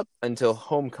messed up until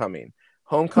Homecoming.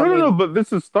 No, but this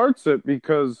starts it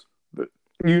because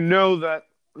you know that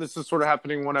this is sort of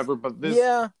happening whenever, but this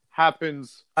Yeah,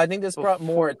 happens. I think this brought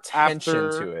more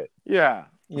attention to it. Yeah.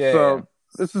 Yeah, So yeah.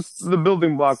 this is the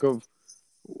building block of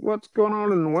what's going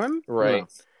on and when. Right.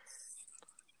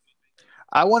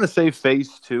 I want to say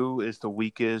Phase 2 is the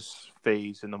weakest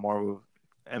phase in the Marvel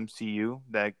MCU.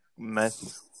 That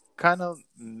kind of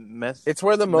mess. It's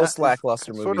where the most it's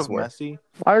lackluster sort movies of were. messy.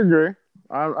 I agree.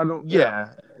 I don't.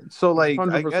 Yeah. So like, I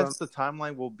 100%. guess the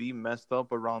timeline will be messed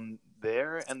up around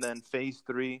there, and then Phase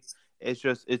 3, it's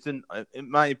in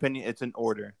my opinion, it's in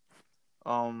order.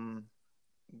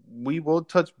 We will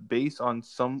touch base on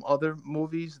some other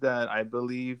movies that I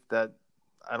believe that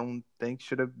I don't think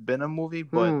should have been a movie,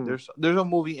 but there's a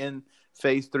movie in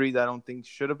Phase 3 that I don't think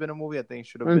should have been a movie. I think it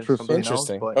should have been something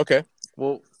Interesting. else. But Okay.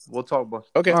 we'll talk about.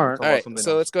 Okay. All All right. right. something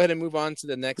So else. let's go ahead and move on to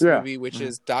the next Yeah. movie, which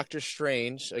is Doctor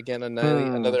Strange. Again, Hmm.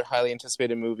 another highly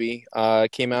anticipated movie.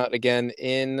 Came out again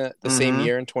in the same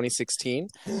year in 2016.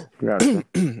 Gotcha.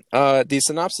 The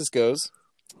synopsis goes: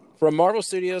 From Marvel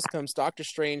Studios comes Doctor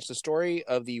Strange, the story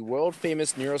of the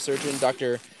world-famous neurosurgeon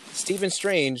Dr. Stephen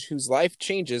Strange, whose life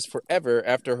changes forever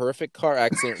after a horrific car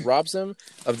accident robs him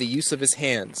of the use of his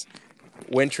hands.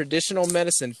 When traditional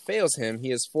medicine fails him,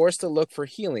 he is forced to look for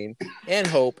healing and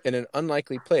hope in an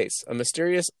unlikely place, a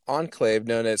mysterious enclave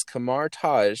known as Kamar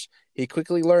Taj. He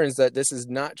quickly learns that this is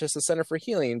not just a center for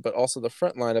healing, but also the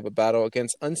front line of a battle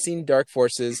against unseen dark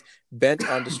forces bent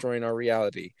on destroying our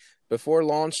reality. Before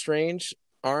long, Strange,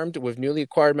 armed with newly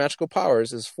acquired magical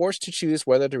powers, is forced to choose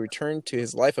whether to return to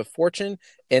his life of fortune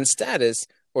and status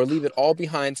or leave it all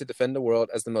behind to defend the world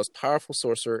as the most powerful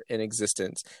sorcerer in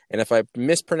existence. And if I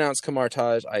mispronounce Kamar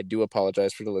Taj, I do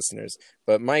apologize for the listeners.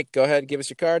 But Mike, go ahead, give us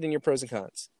your card and your pros and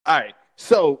cons. All right.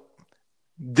 So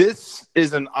this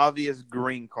is an obvious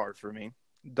green card for me.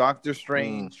 Doctor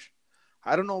Strange.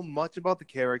 I don't know much about the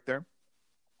character.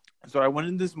 So I went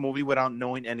in this movie without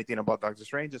knowing anything about Doctor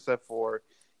Strange, except for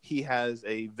he has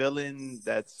a villain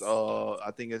that's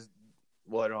I think is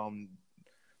what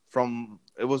from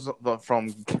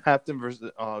Captain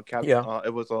versus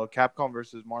it was Capcom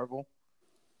versus Marvel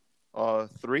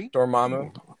 3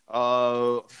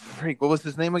 Dormammu. Freak, what was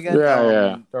his name again?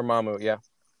 Dormammu, yeah.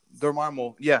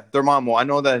 Dormammu. I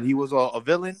know that he was a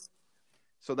villain,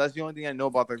 so that's the only thing I know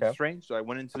about Doctor Strange. So I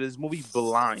went into this movie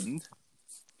blind.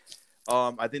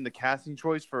 I think the casting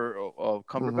choice for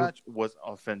Cumberbatch was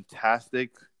a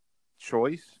fantastic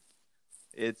choice.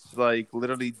 It's like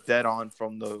literally dead on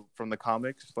from the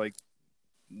comics, like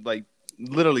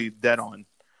literally dead on.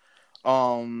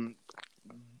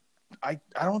 I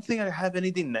don't think I have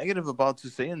anything negative about to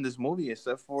say in this movie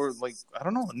except for like I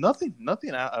don't know, nothing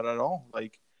at all.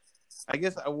 Like I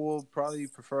guess I will probably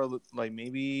prefer like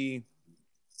maybe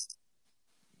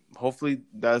hopefully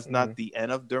that's not the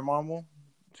end of Dormammu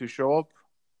to show up,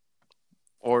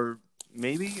 or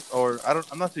maybe, or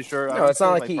I'm not too sure. No, it's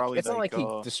not like he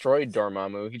destroyed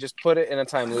Dormammu. He just put it in a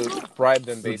time loop, bribed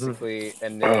them basically,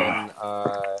 and then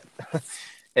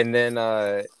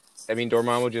I mean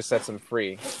Dormammu just sets him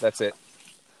free. That's it.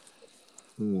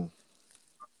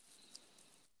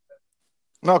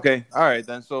 Okay, all right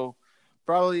then. So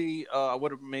probably I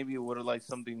would have liked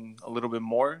something a little bit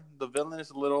more. The villain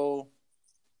is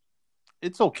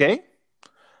it's okay,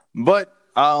 but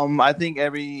I think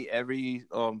every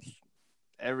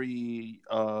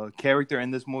character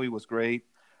in this movie was great.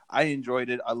 I enjoyed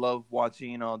it. I love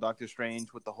watching Doctor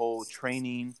Strange with the whole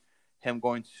training, him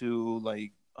going to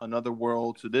like another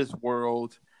world to this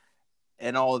world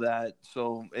and all that.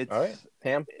 So All right,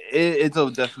 Pam. it's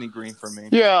a definitely green for me.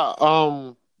 Yeah,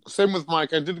 same with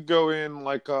Mike. I did go in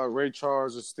like Ray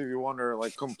Charles or Stevie Wonder,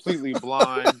 like completely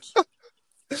blind.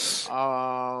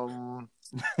 I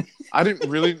didn't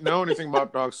really know anything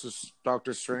about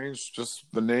Doctor Strange, just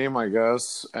the name, I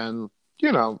guess, and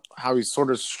you know how he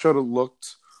sort of should have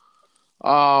looked.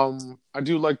 I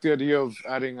do like the idea of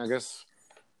adding, I guess,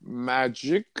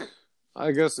 magic,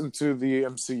 I guess, into the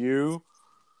MCU.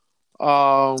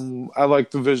 I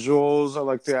like the visuals. I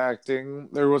like the acting.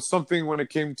 There was something when it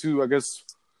came to, I guess,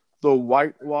 the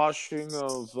whitewashing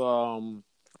of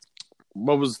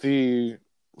what was the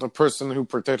person who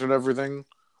protected everything?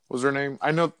 What was her name?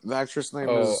 I know the actress name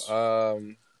is, or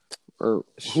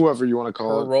whoever you want to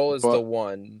call Her it. role is but- the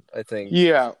one, I think.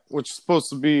 Yeah, which is supposed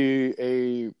to be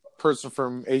a person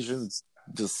from Asian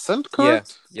descent,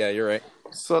 correct? Yeah, you're right.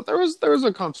 So there was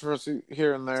a controversy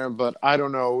here and there, but I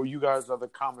don't know. You guys are the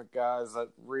comic guys that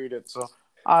read it, so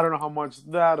I don't know how much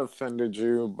that offended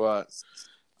you, but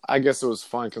I guess it was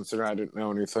fine considering I didn't know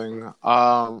anything.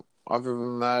 Other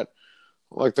than that,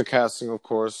 like the casting, of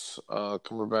course,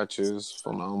 Cumberbatch is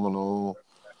phenomenal.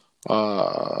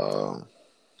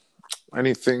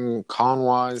 Anything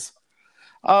con-wise,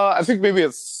 I think maybe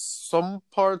at some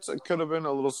parts it could have been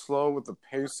a little slow with the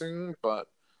pacing, but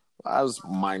that was a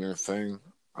minor thing.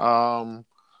 Other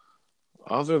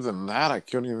than that, I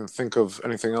couldn't even think of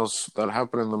anything else that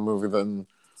happened in the movie than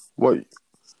what.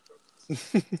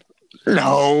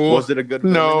 No, Was it a good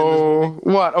villain in this no. movie?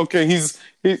 What? Okay, he's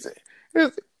not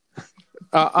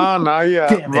yet.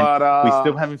 Damn it. But We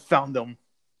still haven't found them.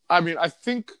 I mean, I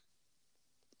think.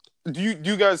 Do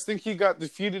you guys think he got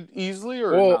defeated easily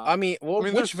or Well, not? I mean,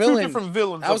 there's which two villain? different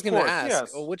villains. I was going going to to ask,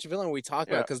 Yes. which villain are we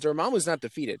talking Yeah. about? Because Dormammu's not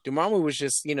defeated. Dormammu was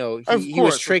just, he Of was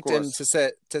course, of tricked course. into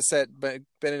set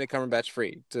Benedict Cumberbatch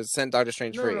free, to set Doctor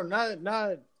Strange free.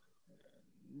 Not.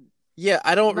 Yeah,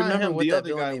 I don't Not remember him, what the that other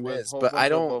villain guy name with is, whole but I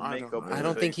bunch of, don't. makeup I and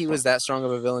don't think he face. was that strong of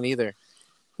a villain either.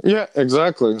 Yeah,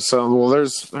 exactly. So, well,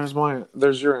 there's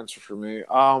your answer for me.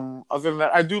 Other than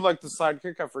that, I do like the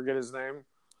sidekick. I forget his name.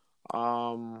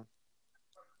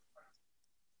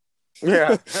 Yeah.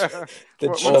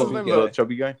 What's his name? The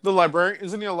chubby guy. The librarian.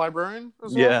 Isn't he a librarian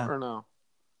as well? Yeah. Or no?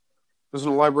 Is it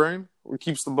a librarian who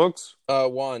keeps the books?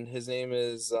 Wong. His name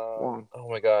is. Wong. Oh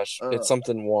my gosh, it's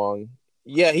something Wong.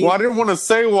 Yeah, he. Well, I didn't want to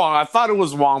say Wong. I thought it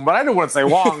was Wong, but I didn't want to say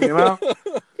Wong, you know?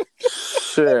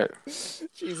 Shit.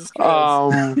 Jesus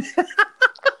Christ.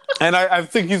 And I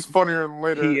think he's funnier in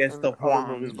later. He is in the other Wong.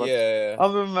 movies, but Yeah.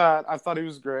 other than that, I thought he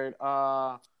was great.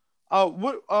 I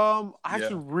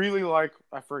actually really like.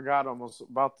 I forgot almost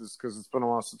about this because it's been a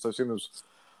while since I've seen this,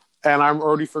 and I'm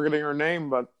already forgetting her name.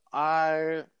 But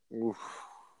I didn't.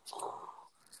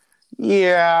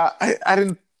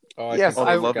 Oh, Yes, Oh,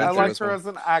 I the love like interest her one. as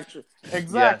an actress.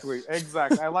 Exactly.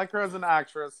 I like her as an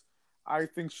actress. I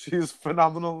think she's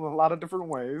phenomenal in a lot of different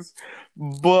ways,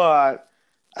 but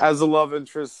as a love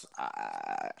interest,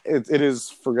 it is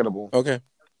forgettable. Okay.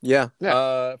 Yeah.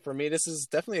 Yeah. For me, this is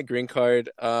definitely a green card.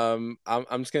 I'm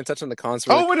just gonna touch on the cons.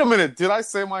 Oh, wait a minute! Did I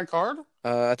say my card?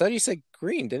 I thought you said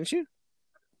green, didn't you?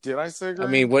 Did I say green?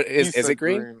 I mean, what is You it said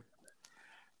green?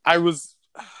 I'm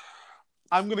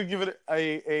gonna give it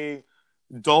a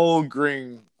dull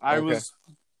green. I Okay. was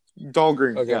dull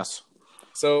green. Okay. Yes.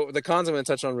 So the cons I'm going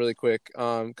to touch on really quick,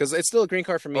 because it's still a green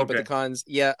card for me. But the Okay. cons,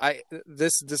 yeah,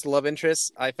 this love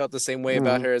interest, I felt the same way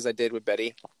about her as I did with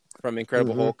Betty from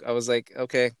Incredible Hulk. I was like,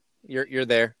 okay, you're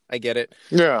there, I get it.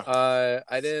 Yeah.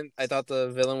 I thought the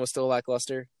villain was still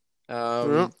lackluster. I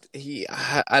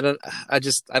don't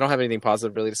have anything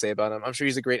positive really to say about him. I'm sure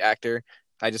he's a great actor.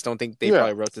 I just don't think they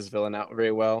probably wrote this villain out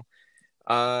very well.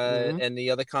 And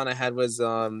the other con I had was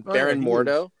Baron he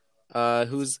Mordo.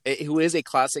 Who is a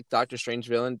classic Doctor Strange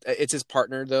villain. It's his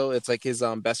partner though. It's like his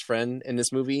best friend in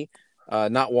this movie.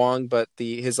 Not Wong, but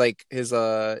his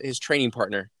training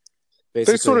partner.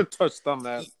 Basically. They sort of touched on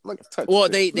that.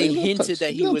 They hinted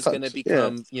that he was going to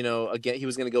become, again, he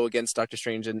was going to go against Doctor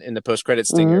Strange in the post-credit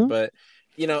stinger. But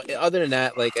other than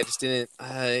that, like I just didn't.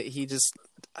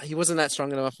 He wasn't that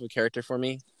strong enough of a character for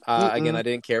me. Again, I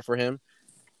didn't care for him.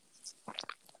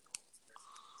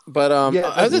 But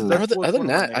other than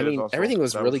that, I mean, everything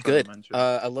was really good.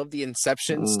 I love the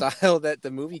Inception style that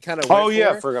the movie kind of went for.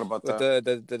 I forgot about with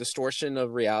that. the distortion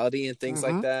of reality and things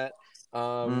like that.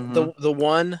 The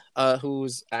one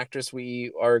whose actress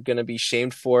we are going to be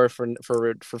shamed for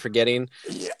forgetting.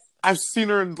 I've seen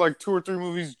her in like 2 or 3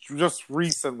 movies just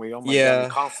recently. Oh my Yeah.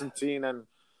 god, Constantine and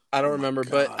I don't oh my remember,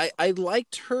 but God. I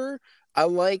liked her. I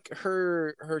like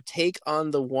her take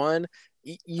on the one.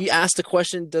 You asked the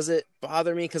question, does it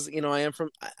bother me? Because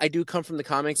I do come from the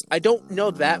comics. I don't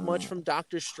know that much from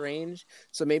Doctor Strange,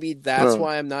 so maybe that's Yeah.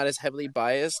 why I'm not as heavily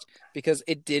biased. Because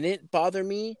it didn't bother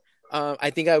me. I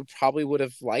think I probably would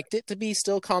have liked it to be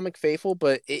still comic faithful,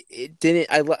 but it didn't.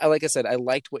 Like I said, I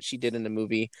liked what she did in the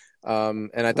movie,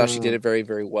 and I thought she did it very,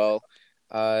 very well.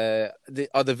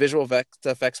 The visual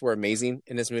effects were amazing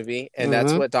in this movie, and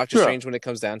that's what Doctor Strange, when it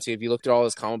comes down to, if you looked at all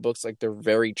his comic books, like they're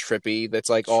very trippy. That's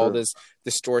like all this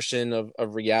distortion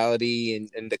of reality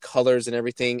and the colors and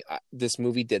everything. This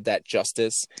movie did that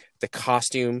justice. The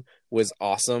costume was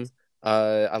awesome.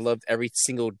 I loved every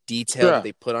single detail that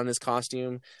they put on his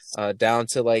costume, down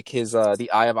to like his the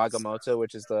Eye of Agamotto,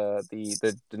 which is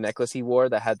the necklace he wore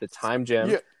that had the time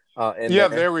gem.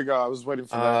 There we go. I was waiting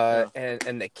for that.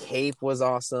 And the cape was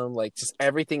awesome. Like, just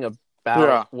everything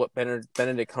about what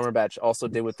Benedict Cumberbatch also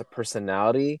did with the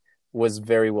personality was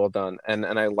very well done, and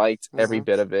I liked every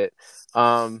bit of it.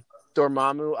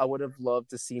 Dormammu, I would have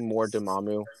loved to see more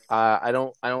Dormammu. I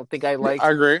don't think I liked.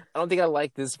 I agree. I don't think I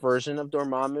like this version of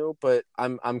Dormammu, but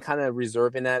I'm kind of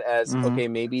reserving that as okay,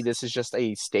 maybe this is just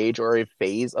a stage or a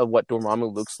phase of what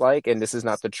Dormammu looks like, and this is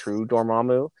not the true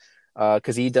Dormammu.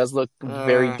 Because he does look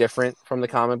very different from the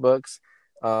comic books.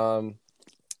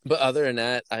 But other than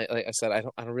that, like I said, I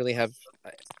don't really have.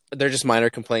 They're just minor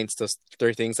complaints. Those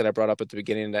 3 things that I brought up at the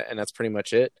beginning, and that's pretty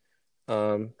much it.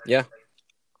 Yeah.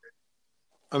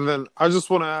 And then I just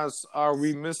want to ask: are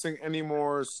we missing any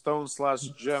more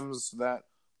stone/gems that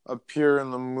appear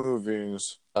in the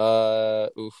movies? I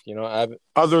haven't.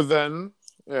 Other than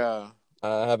I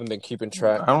haven't been keeping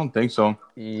track. I don't think so.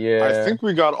 Yeah, I think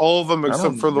we got all of them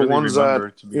except for the ones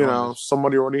that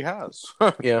somebody already has.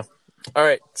 Yeah. All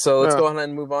right, so let's go ahead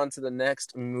and move on to the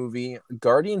next movie.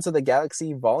 Guardians of the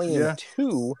Galaxy Volume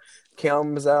 2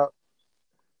 comes out.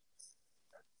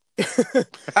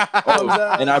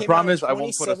 And I promise I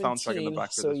won't put a soundtrack in the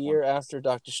back for this year after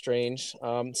Doctor Strange.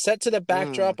 Set to the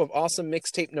backdrop of awesome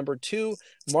mixtape number 2,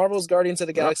 Marvel's Guardians of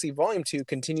the Galaxy Volume 2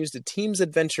 continues the team's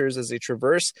adventures as they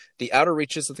traverse the outer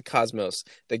reaches of the cosmos.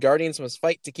 The Guardians must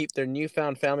fight to keep their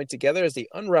newfound family together as they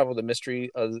unravel the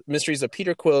mysteries of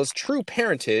Peter Quill's true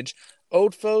parentage.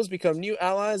 Old foes become new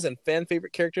allies, and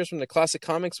fan-favorite characters from the classic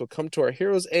comics will come to our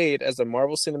heroes' aid as the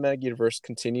Marvel Cinematic Universe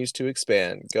continues to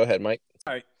expand. Go ahead, Mike.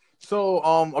 All right. So,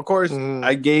 of course,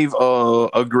 I gave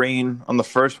a green on the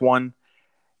first one,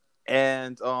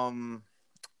 and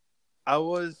I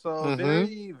was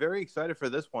very, very excited for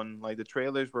this one. Like, the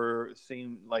trailers were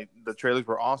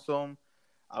awesome.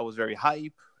 I was very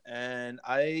hype, and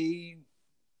I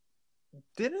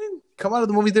didn't come out of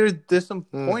the movie there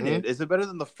disappointed. Is it better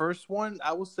than the first one?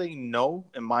 I would say no,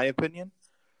 in my opinion.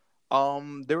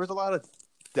 There was a lot of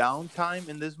downtime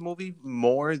in this movie,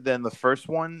 more than the first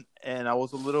one, and I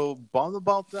was a little bummed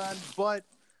about that. But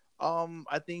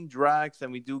I think Drax,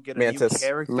 and we do get a new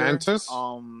character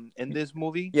in this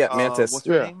movie. Yeah, Mantis. What's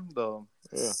her name?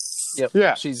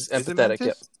 She's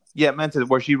empathetic. Yeah, Mantis,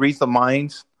 where she reads the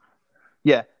minds.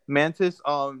 Yeah, Mantis.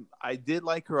 I did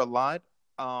like her a lot.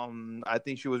 I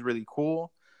think she was really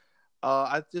cool.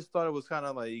 I just thought it was kind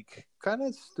of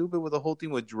stupid with the whole thing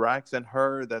with Drax and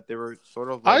her, that they were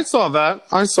sort of. I saw that.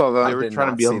 They were trying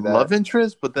to be a love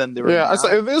interest, but then they were. Yeah,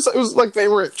 it was like they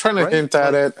were trying to hint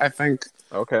at it. I think.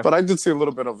 Okay. But I did see a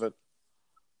little bit of it.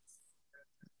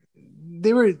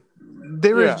 They were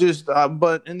just,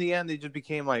 but in the end, they just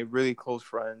became like really close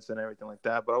friends and everything like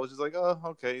that. But I was just like, oh,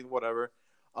 okay, whatever.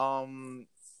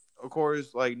 Of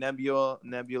course, like Nebula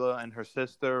and her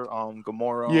sister,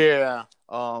 Gamora. Yeah.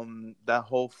 That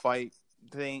whole fight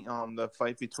thing, the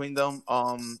fight between them,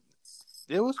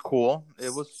 it was cool.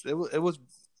 It was.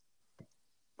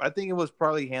 I think it was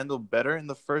probably handled better in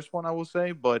the first one, I will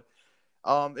say, but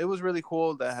it was really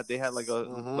cool that they had like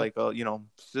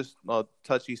a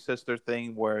touchy sister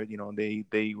thing where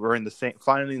they were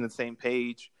finally in the same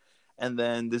page, and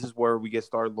then this is where we get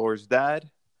Star-Lord's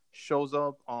dad shows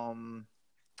up.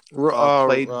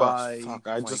 Played by. Fuck,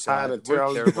 I just had it too. I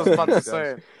was just about to say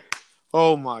it.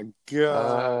 Oh my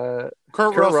god,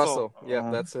 Kurt Russell.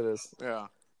 Yeah, that's it. Is yeah.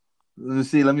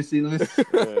 Let me see.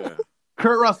 Yeah.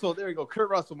 Kurt Russell. There you go. Kurt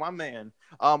Russell, my man.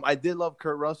 I did love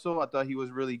Kurt Russell. I thought he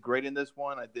was really great in this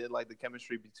one. I did like the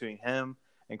chemistry between him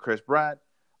and Chris Pratt.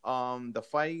 The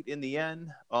fight in the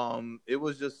end, it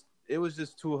was just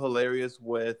too hilarious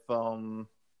with Star-Lord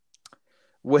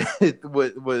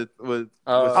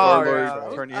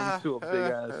turning into a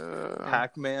big ass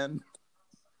Pac-Man.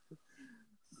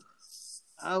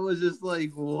 I was just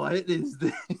like, what is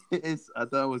this? I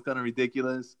thought it was kind of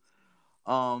ridiculous.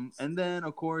 And then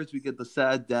of course we get the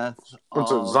sad death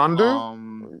What's it, of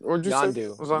Zandu? What'd you Yandu.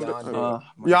 say? Zandu. Yandu.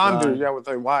 my Yandu, God. yeah, with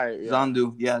a Y. Yeah.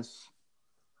 Zandu, yes.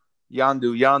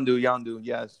 Yandu,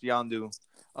 yes, Yandu.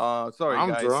 Sorry I'm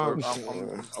guys, drunk.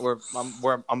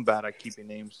 I'm bad at keeping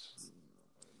names.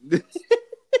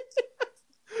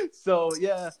 So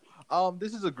yeah,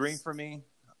 this is a green for me.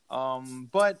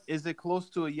 But is it close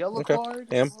to a yellow Okay. card?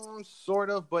 Yeah. Sort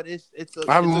of, but it's I'm it's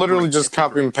a literally green. just It's a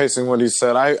copying green. and pasting what he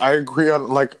said. I agree on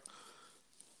like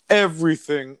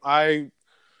everything.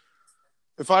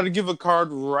 If I had to give a card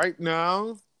right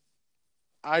now,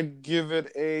 I'd give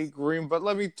it a green. But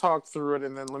let me talk through it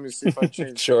and then let me see if I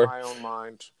change Sure. my own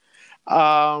mind.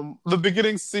 The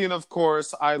beginning scene, of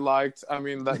course, I liked. I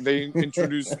mean, that they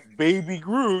introduced Baby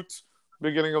Groot,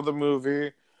 beginning of the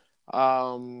movie.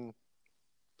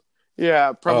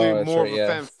 Yeah, probably Oh, that's more right, of a yeah.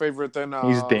 fan favorite than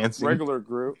He's dancing. regular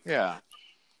Groot. Yeah.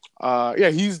 Yeah,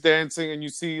 he's dancing, and you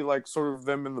see like sort of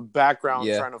them in the background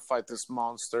Yeah. trying to fight this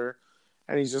monster,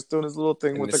 and he's just doing his little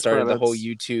thing And with it the started credits. the whole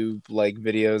YouTube like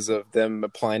videos of them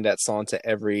applying that song to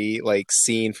every like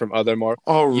scene from other Marvel.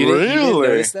 Oh, You really? didn't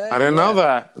notice that? I didn't know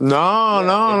that. No,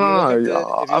 Yeah, if you look up no.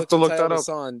 the I'll if you have look to the look title that of up. the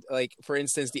song, like for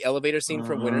instance, the elevator scene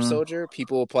from Winter Mhm. Soldier,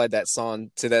 people applied that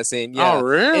song to that scene. Oh, Yeah,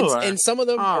 really? and some of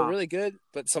them are Ah. really good,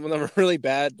 but some of them are really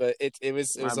bad. But it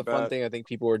was I a fun bet. thing I think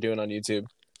people were doing on YouTube.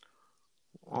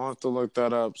 I'll have to look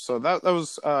that up. So that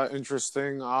was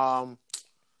interesting.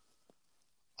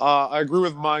 I agree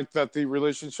with Mike that the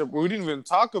relationship. We didn't even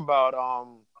talk about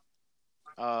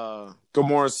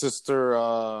Gamora's sister.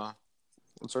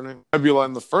 What's her name? Nebula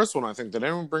in the first one. I think. Did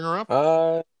anyone bring her up?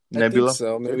 I Nebula? think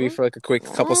so. Did Maybe we? for like a quick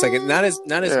couple seconds. Not as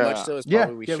Yeah. much though as Yeah,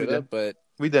 probably we yeah, we should did. have. But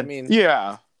We I did. mean,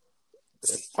 Yeah.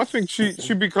 I think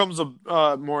she becomes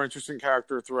a more interesting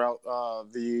character throughout I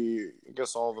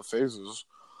guess all the phases.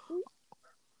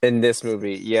 in this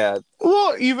movie, yeah.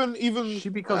 Well, even She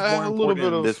becomes more a little important bit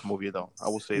in of this movie, though. I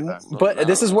will say that. But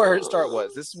this is where her start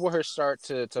was. This is where her start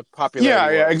to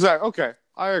popularity yeah, was. exactly. Okay,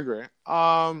 I agree.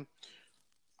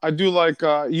 I do like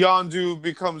Yondu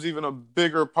becomes even a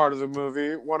bigger part of the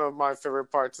movie. One of my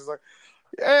favorite parts is like,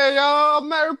 "Hey, y'all,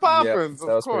 Mary Poppins!" that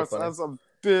Of was pretty course, funny. that's a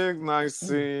big, nice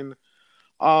scene.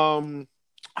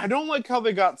 I don't like how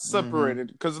they got separated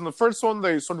because in the first one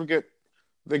they sort of get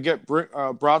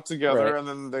brought together Right. and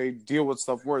then they deal with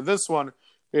stuff. Where this one,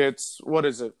 it's what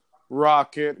is it?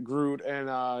 Rocket, Groot, and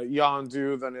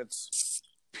Yondu. Then it's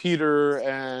Peter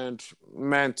and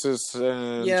Mantis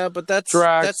and Yeah, but that's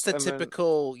Drax, the and then-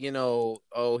 typical,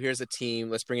 oh, here's a team,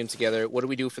 let's bring them together. What do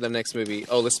we do for the next movie?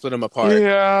 Oh, let's split them apart.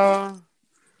 Yeah,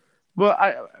 but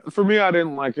for me, I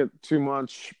didn't like it too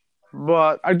much.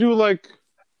 But I do like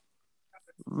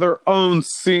their own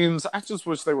scenes. I just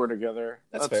wish they were together.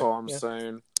 That's That's fair, all I'm yeah.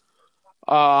 saying.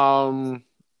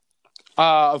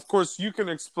 Of course, you can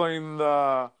explain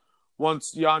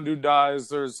once Yondu dies,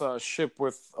 there's a ship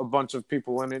with a bunch of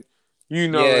people in it. You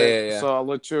know Yeah, it, yeah. so I'll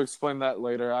let you explain that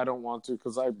later. I don't want to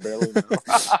because I barely know.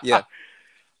 Yeah.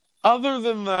 Other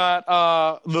than that,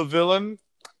 the villain,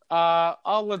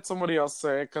 I'll let somebody else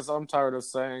say it because I'm tired of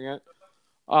saying it.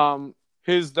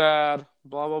 His dad,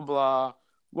 blah blah blah.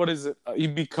 What is it? He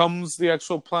becomes the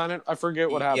actual planet. I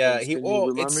forget what happens. Yeah, Can you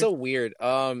remind it's me? so weird.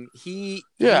 He's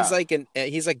Yeah. like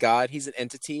he's a god. He's an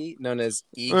entity known as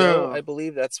Ego, Yeah. I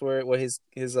believe. That's what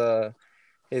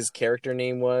his character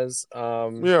name was.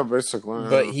 Yeah, basically.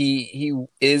 But yeah. he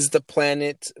is the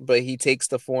planet, but he takes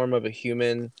the form of a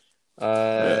human.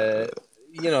 For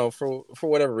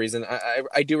whatever reason,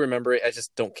 I do remember it. I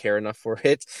just don't care enough for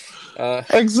it.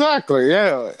 Exactly.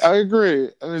 Yeah, I agree.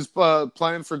 And his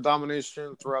plan for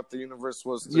domination throughout the universe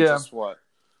was to just what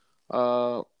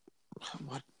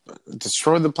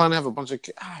destroy the planet, have a bunch of.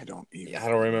 I don't even. I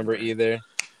don't remember either.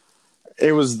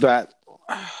 It was that.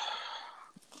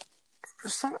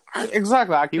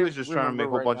 Exactly. I He can't was just trying to make a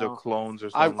remember whole bunch right of clones or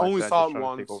I something like only that. saw just it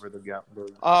trying to take once. over the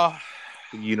now.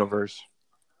 universe.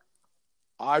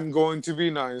 I'm going to be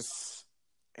nice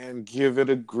and give it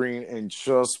a green and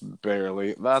just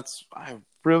barely. I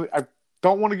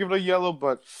don't want to give it a yellow,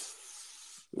 but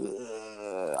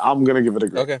I'm gonna give it a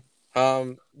green. Okay.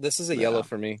 This is a yellow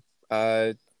for me.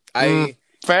 Fair.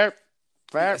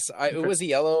 Yes, it was a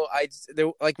yellow.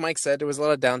 Like Mike said, there was a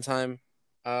lot of downtime.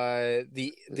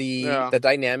 The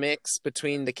dynamics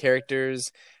between the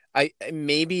characters,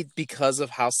 maybe because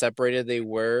of how separated they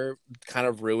were, kind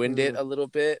of ruined it a little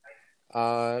bit.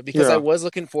 Because I was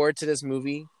looking forward to this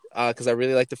movie because I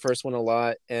really liked the first one a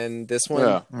lot, and this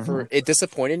one it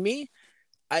disappointed me.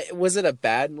 Was it a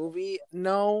bad movie?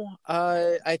 No.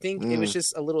 I think it was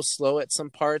just a little slow at some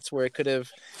parts where it could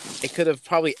have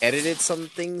probably edited some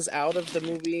things out of the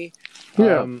movie.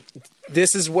 Yeah.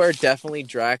 This is where definitely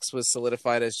Drax was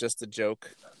solidified as just a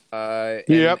joke.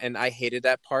 And I hated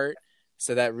that part.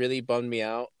 So that really bummed me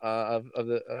out of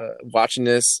the watching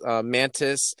this.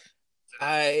 Mantis,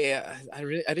 I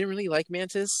didn't really like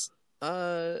Mantis.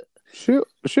 She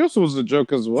also was a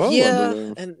joke as well.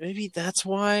 Yeah, and maybe that's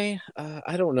why.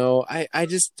 I don't know. I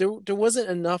just there wasn't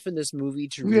enough in this movie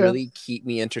to really keep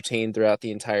me entertained throughout the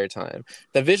entire time.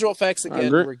 The visual effects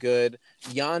again were good.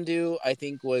 Yondu, I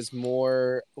think, was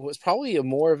probably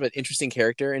more of an interesting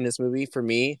character in this movie for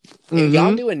me. Mm-hmm.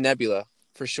 Yondu and Nebula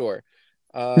for sure.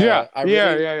 Yeah.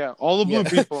 All the blue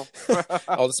people,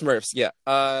 all the Smurfs. Yeah.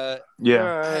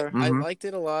 I liked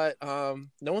it a lot.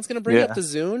 No one's gonna bring up the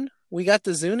Zune. We got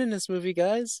the Zune in this movie,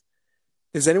 guys.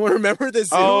 Does anyone remember the Zune?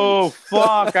 Oh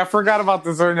fuck! I forgot about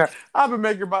the Zune. I'm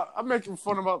making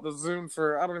fun about the Zune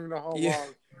for I don't even know how long.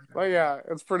 But yeah,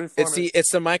 it's pretty funny.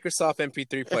 It's the Microsoft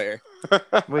MP3 player.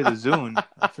 Wait, the Zune?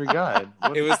 I forgot.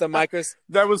 It was the Microsoft.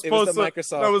 That was supposed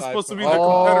to be the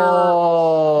competitor.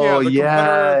 Oh,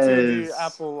 competitor to the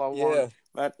Apple one. Yeah.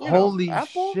 That, Holy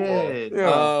Apple? shit!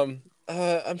 Yeah.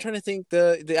 I'm trying to think.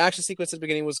 The action sequence at the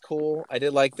beginning was cool. I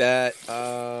did like that.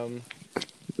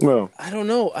 Well, I don't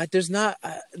know. There's not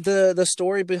the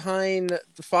story behind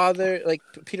the father, like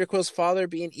Peter Quill's father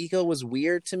being Ego, was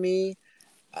weird to me.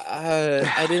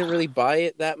 I didn't really buy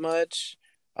it that much.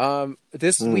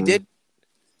 We did.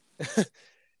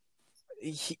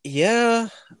 Yeah.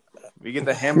 We get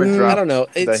the hammer drop. I don't know.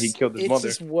 That he killed his mother. It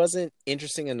just wasn't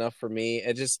interesting enough for me.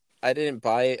 I didn't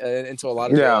buy it into a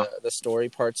lot of the story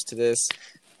parts to this.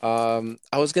 I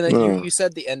was gonna. You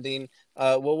said the ending.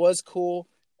 What was cool,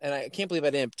 and I can't believe I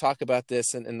didn't talk about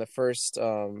this in the first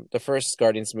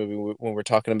Guardians movie when we're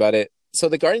talking about it. So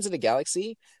the Guardians of the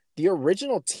Galaxy, the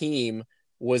original team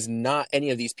was not any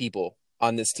of these people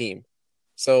on this team.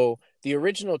 So the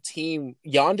original team,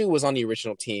 Yondu was on the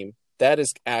original team. That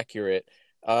is accurate.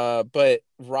 But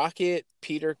Rocket,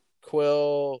 Peter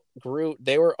Quill, Groot,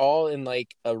 they were all in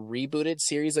like a rebooted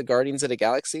series of Guardians of the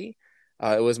Galaxy.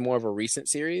 It was more of a recent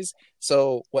series.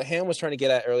 So what Ham was trying to get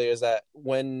at earlier is that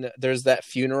when there's that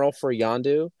funeral for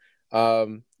Yondu,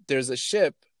 there's a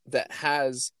ship that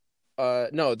has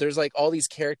there's like all these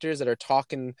characters that are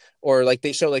talking, or like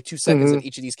they show like 2 seconds of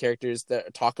each of these characters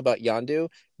that talk about Yondu.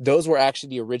 Those were actually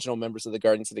the original members of the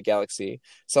Guardians of the Galaxy.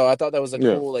 So I thought that was a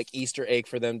cool like Easter egg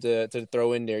for them to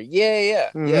throw in there. Yeah.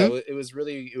 It was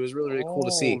really cool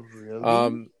to see.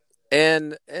 Really?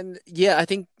 And yeah, I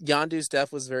think Yondu's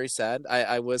death was very sad.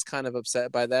 I was kind of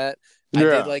upset by that. I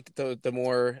did like the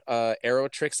more arrow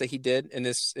tricks that he did in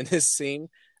this scene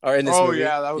or in this movie.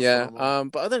 That was cool.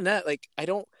 But other than that, like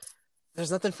there's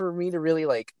nothing for me to really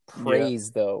like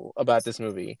praise though about this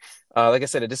movie. Like I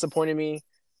said, it disappointed me.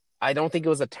 I don't think it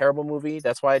was a terrible movie.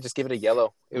 That's why I just give it a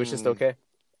yellow. It was just okay.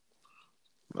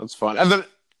 That's fine. And then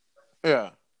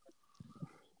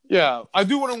I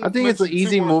do want to. I think it's an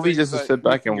easy movie just to sit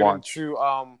back and watch.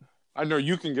 I know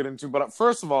you can get into, but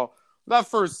first of all, that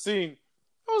first scene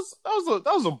that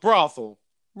was a brothel,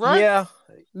 right? Yeah.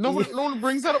 No one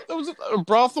brings that up. That was a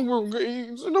brothel. No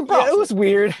brothel. Yeah, it was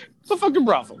weird. It's a fucking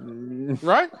brothel,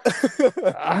 right?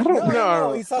 I don't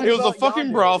know. It was a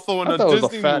fucking brothel in a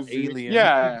Disney movie. Alien.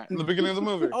 Yeah, in the beginning of the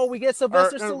movie. Oh, we get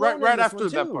Sylvester Stallone right in this after one,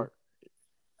 that too. part.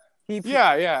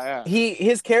 Yeah.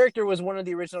 His character was one of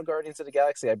the original Guardians of the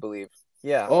Galaxy, I believe.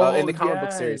 Yeah. In the comic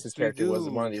book series, his character was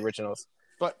one of the originals.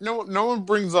 But no one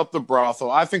brings up the brothel.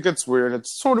 I think it's weird.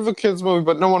 It's sort of a kids movie,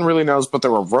 but no one really knows. But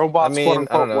there were robots. I mean, quote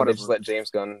unquote, I don't know. whatever. They just let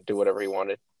James Gunn do whatever he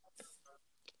wanted.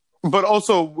 But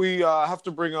also, we have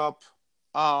to bring up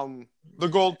the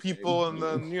gold people, and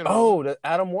then the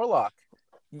Adam Warlock.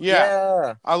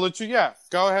 Yeah. I'll let you. Yeah,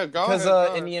 go ahead. Because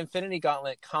in the Infinity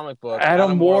Gauntlet comic book,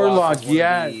 Adam Warlock, is one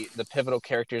of the pivotal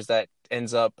characters that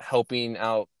ends up helping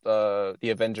out the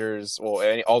Avengers,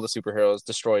 all the superheroes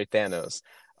destroy Thanos.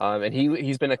 And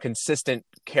he's been a consistent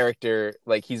character.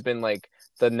 Like he's been like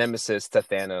the nemesis to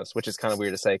Thanos, which is kind of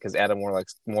weird to say because Adam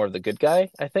Warlock's more of the good guy,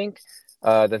 I think,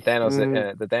 than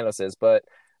Thanos is. But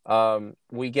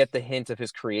we get the hint of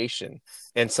his creation,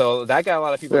 and so that got a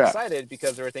lot of people excited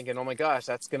because they were thinking, "Oh my gosh,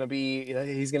 he's gonna be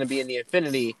in the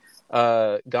Infinity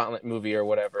Gauntlet movie or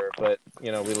whatever." But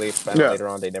we found out later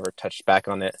on they never touched back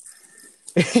on it.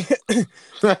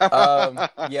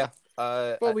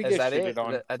 Well, we is that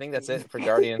it? I think that's it for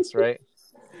Guardians, right?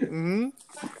 Mm-hmm.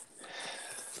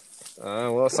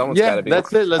 Well, someone's got to be.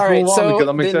 That's it. Let's All right, move on so because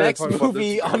I'm the excited next to talk about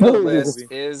movie this on the list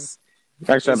is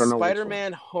Actually, I is don't know.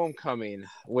 Spider-Man: Homecoming,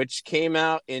 which came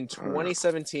out in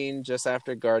 2017, just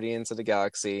after Guardians of the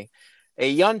Galaxy. A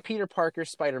young Peter Parker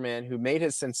Spider-Man who made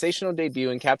his sensational debut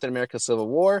in Captain America: Civil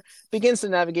War begins to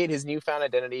navigate his newfound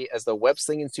identity as the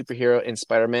web-slinging superhero in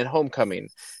Spider-Man: Homecoming.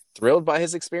 Thrilled by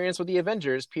his experience with the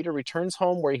Avengers, Peter returns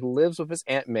home where he lives with his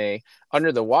Aunt May.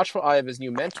 Under the watchful eye of his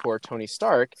new mentor, Tony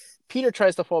Stark, Peter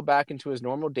tries to fall back into his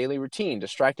normal daily routine,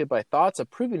 distracted by thoughts of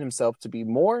proving himself to be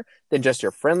more than just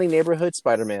your friendly neighborhood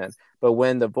Spider-Man. But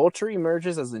when the Vulture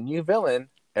emerges as the new villain,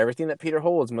 everything that Peter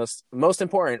holds most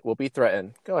important will be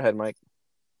threatened. Go ahead, Mike.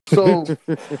 So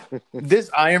this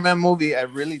Iron Man movie, I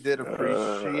really did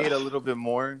appreciate a little bit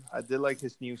more. I did like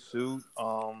his new suit.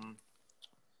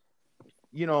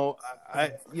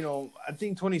 I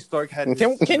think Tony Stark had.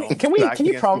 Can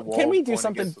we do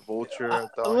something? Vulture.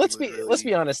 Let's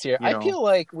be honest here. I feel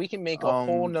like we can make a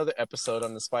whole um, nother episode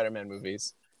on the Spider-Man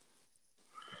movies.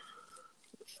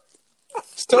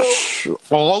 So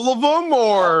all of them,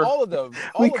 or all of them.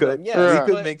 We could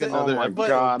But make the- another. Oh my but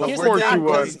God, here's of the course thing, you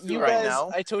would. 'cause you Right guys,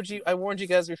 now. I warned you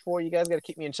guys before. You guys got to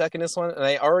keep me in check in this one, and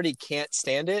I already can't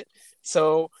stand it.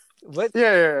 So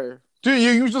Yeah. Dude,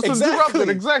 you just Exactly. interrupted.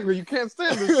 Exactly. You can't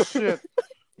stand this shit.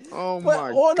 Oh my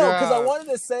God. Well, no, because I wanted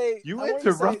to say You I wanted to say,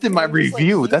 interrupted my can we just,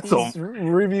 review. keep That's these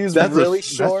reviews really that's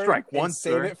short strike one, and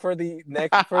save sir. it for the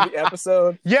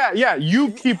episode. Yeah. You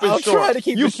keep it I'll short. try to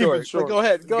keep you it short. But go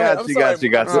ahead. Got I'm you, sorry. got you,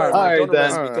 got I'm sorry, you. Mike. All right, Don't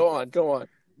arrest then. me. Go on.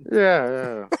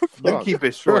 Yeah. You Fuck. keep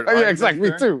it short. Yeah, All right, exactly. Me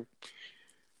mister? too.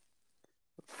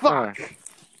 Fuck.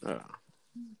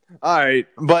 All right,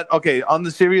 but okay. On the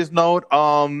serious note,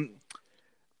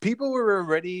 people were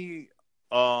already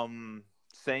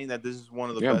saying that this is one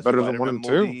of the best better than 1 Spider-Man and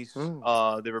 2.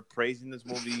 movies. They were praising this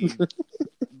movie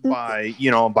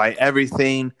by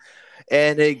everything,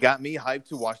 and it got me hyped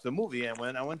to watch the movie. And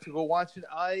when I went to go watch it,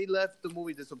 I left the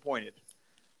movie disappointed.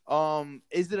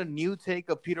 Is it a new take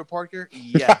of Peter Parker?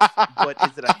 Yes, but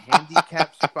is it a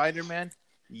handicapped Spider-Man?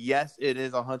 Yes, it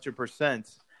is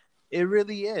 100%. It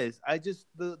really is. I just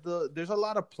there's a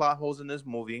lot of plot holes in this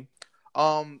movie.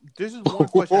 There's just one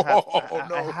question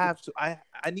I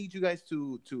need you guys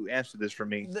to answer this for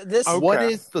me. This Okay. What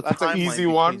is the That's an timeline easy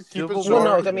one. between Keep it Civil short.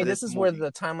 War I mean, and this is where movie?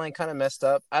 the timeline kind of messed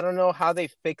up. I don't know how they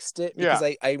fixed it because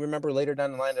Yeah. I remember later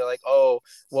down the line they're like, oh,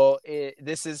 well,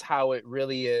 this is how it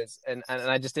really is, and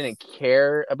I just didn't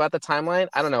care about the timeline.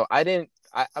 I don't know.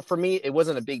 For me, it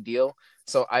wasn't a big deal,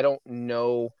 so I don't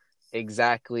know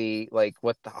exactly like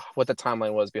what the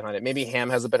timeline was behind it. Maybe Ham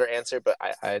has a better answer, but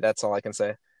I that's all I can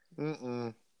say.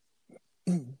 Mm-mm.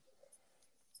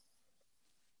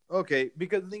 Okay,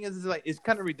 because the thing is like it's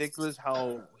kind of ridiculous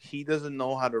how he doesn't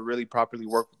know how to really properly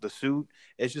work with the suit.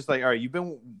 It's just like, all right, you've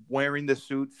been wearing this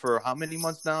suit for how many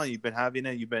months now? You've been having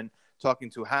it. You've been talking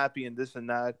to Happy and this and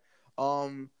that.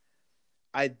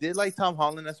 I did like Tom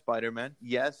Holland as Spider-Man.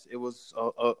 Yes, it was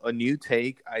a new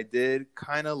take. I did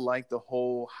kind of like the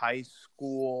whole high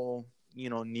school,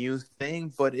 new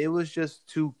thing, but it was just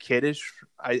too kiddish.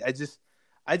 I just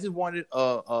wanted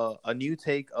a new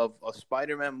take of a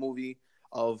Spider-Man movie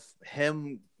of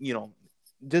him,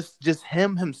 just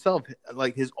him himself,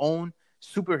 like his own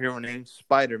superhero name,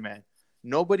 Spider-Man.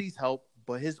 Nobody's help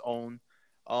but his own.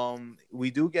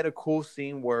 We do get a cool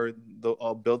scene where the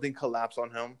building collapsed on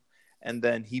him, and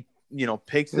then he,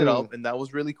 picks it up, and that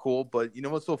was really cool. But you know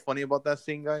what's so funny about that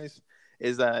scene, guys,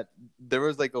 is that there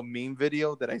was like a meme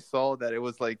video that I saw that it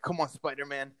was like, "Come on,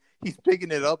 Spider-Man!" He's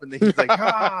picking it up, and then he's like,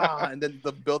 "Ah!" and then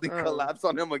the building collapsed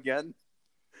on him again.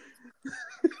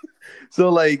 So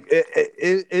like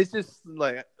it's just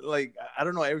like I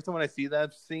don't know. Every time when I see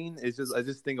that scene, I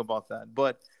just think about that.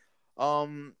 But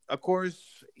of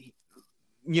course,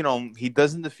 he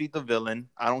doesn't defeat the villain.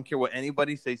 I don't care what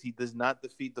anybody says. He does not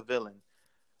defeat the villain.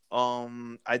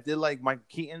 I did like Michael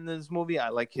Keaton in this movie. I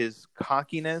like his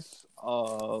cockiness,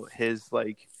 his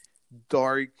like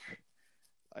dark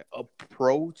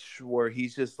approach where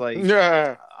he's just like,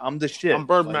 Yeah. I'm the shit. I'm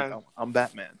Birdman. Like, I'm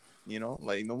Batman.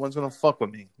 Like no one's gonna fuck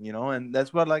with me. And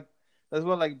that's what I like. That's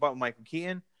what I like about Michael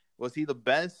Keaton. Was he the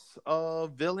best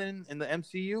villain in the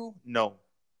MCU? No,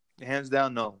 hands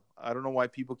down, no. I don't know why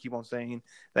people keep on saying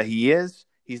that he is.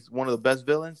 He's one of the best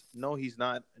villains. No, he's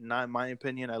not. Not in my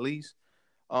opinion, at least.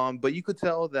 But you could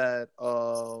tell that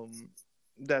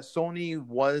that Sony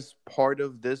was part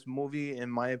of this movie, in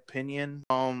my opinion.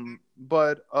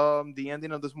 But the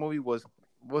ending of this movie was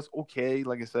okay.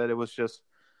 Like I said, it was just.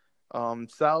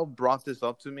 Sal brought this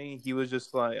up to me. He was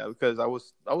just like, because I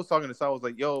was talking to Sal. I was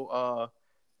like, "Yo,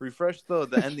 refresh the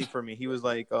ending for me." He was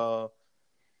like, "A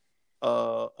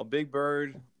big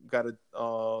bird got to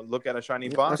look at a shiny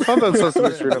I fox." saw that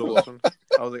Sesame Street episode.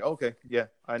 I was like, "Okay, yeah,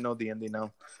 I know the ending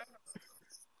now."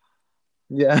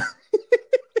 Yeah.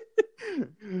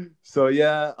 So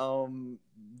yeah,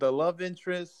 the love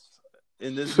interest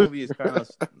in this movie is kind of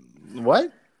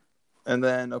what? And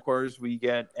then of course we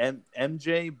get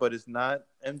MJ, but it's not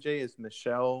MJ, it's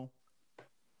Michelle.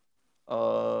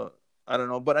 I don't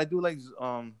know, but I do like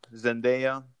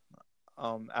Zendaya,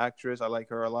 actress. I like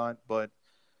her a lot, but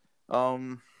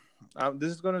um,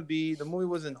 this is gonna be the movie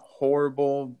wasn't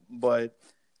horrible, but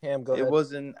Ham, go it ahead.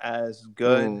 wasn't as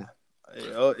good. Mm.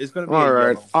 It's gonna be All a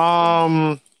right.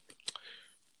 yellow.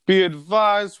 Be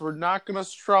advised, we're not going to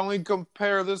strongly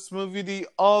compare this movie to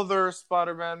other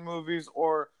Spider-Man movies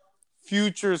or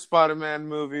future Spider-Man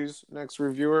movies. Next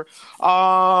reviewer.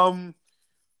 You're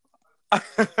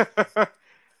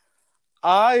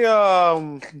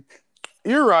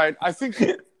right. I think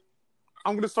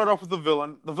I'm going to start off with the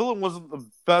villain. The villain wasn't the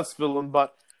best villain,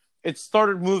 but it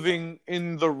started moving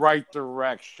in the right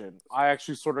direction. I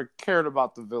actually sort of cared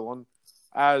about the villain,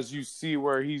 as you see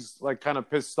where he's like kind of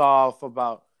pissed off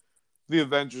about the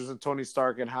Avengers and Tony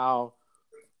Stark and how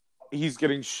he's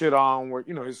getting shit on, where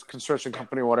his construction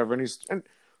company or whatever, and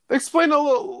they explain a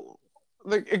little,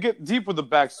 like it get deep with the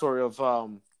backstory of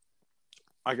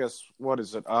I guess what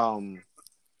is it? I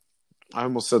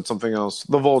almost said something else.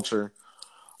 The Vulture.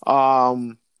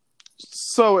 So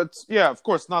it's of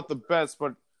course not the best,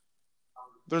 but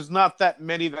there's not that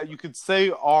many that you could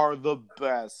say are the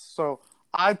best. So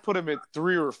I put him at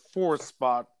 3 or 4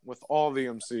 spot with all the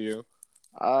MCU.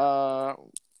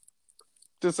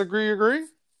 Disagree? Agree?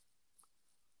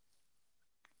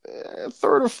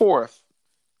 Third or fourth,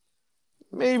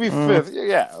 maybe fifth.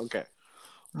 Yeah, okay.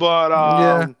 But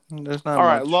there's not all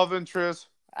right. much. Love interest.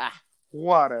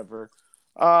 Whatever.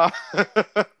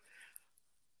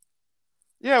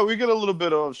 Yeah, we get a little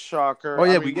bit of Shocker. Oh,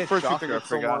 yeah, we get first Shocker, you think it's I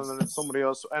forgot. someone and then it's somebody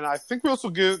else, and I think we also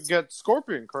get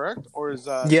Scorpion, correct? Or is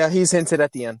that? Yeah, he's hinted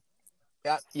at the end.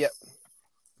 Yeah. Yeah.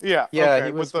 Yeah, okay,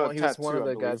 he was with the one, he was tattoo, one of I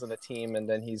the believe. guys on the team, and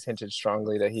then he's hinted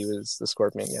strongly that he was the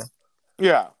Scorpion. Yeah.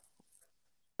 Yeah.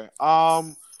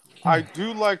 I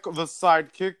do like the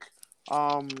sidekick.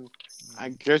 I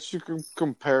guess you can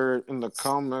compare it in the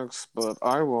comics, but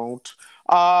I won't.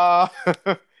 I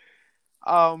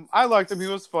liked him. He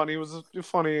was funny. He was a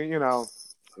funny,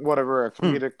 whatever, a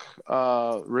comedic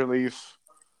relief.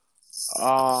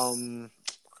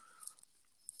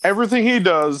 Everything he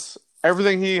does,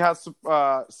 everything he has to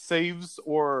saves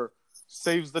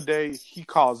the day, he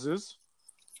causes.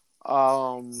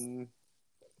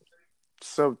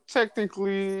 So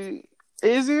technically,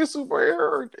 is he a superhero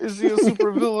or is he a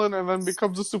supervillain and then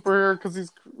becomes a superhero because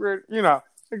he's,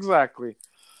 exactly.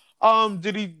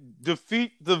 Did he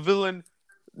defeat the villain?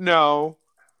 No,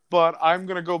 but I'm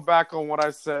gonna go back on what I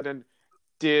said. And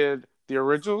did the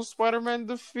original Spider-Man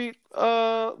defeat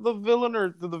the villain, or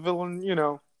did the villain,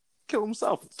 kill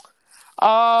himself?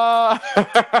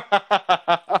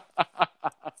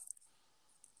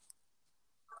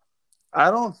 I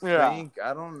don't Yeah. think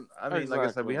I don't. I mean, like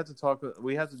I said, we Exactly.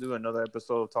 We have to do another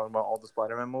episode talking about all the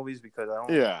Spider-Man movies because I don't.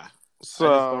 Yeah. So I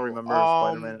just don't remember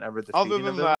Spider-Man ever defeating other a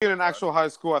than villain. that, in actual high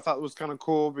school, I thought it was kind of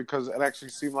cool because it actually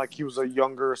seemed like he was a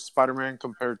younger Spider-Man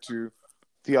compared to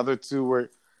the other two, where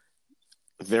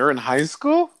they're in high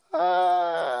school.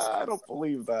 I don't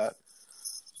believe that.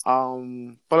 But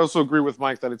I also agree with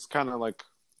Mike that it's kind of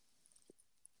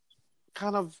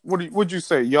would you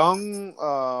say,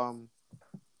 young?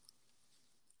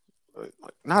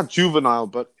 Not juvenile,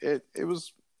 but it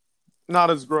was not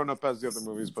as grown up as the other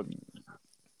movies. But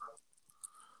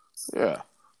yeah.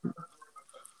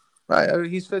 Right,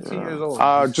 he's 15 years old.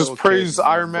 He's Just still a praise kid,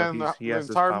 Iron but Man he the has his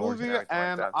entire powers movie, everything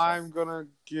and like that, so. I'm gonna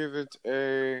give it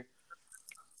a.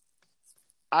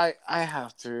 I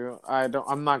have to.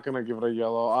 I'm not gonna give it a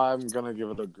yellow. I'm gonna give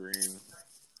it a green.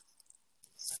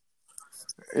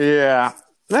 Yeah.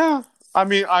 Yeah. I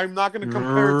mean, I'm not gonna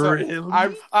compare it to.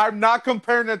 Really? I'm not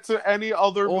comparing it to any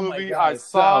other Oh my movie God, I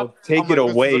saw. Sal, take I'm it like,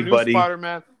 this away, is a new buddy.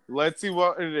 Spider-Man. Let's see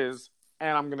what it is,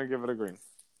 and I'm gonna give it a green.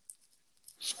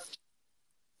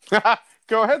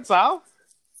 Go ahead, Sal.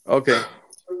 Okay.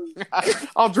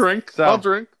 I'll drink. Sal. I'll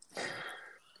drink.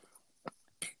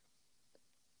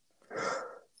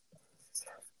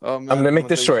 Oh, man, I'm gonna make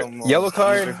this say short. some more. Yellow I'm gonna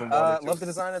card. drink some water, too. Love the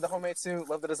design of the homemade suit.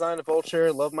 Love the design of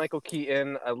Vulture. Love Michael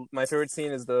Keaton. My favorite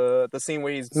scene is the scene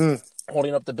where he's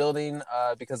holding up the building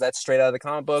because that's straight out of the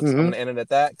comic books. I'm gonna end it at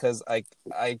that because I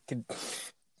could.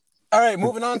 All right,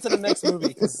 moving on to the next movie.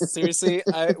 Because seriously,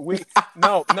 I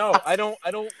don't know.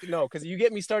 Because you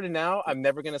get me started now, I'm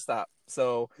never gonna stop.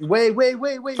 So Wait.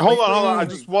 Hold on. I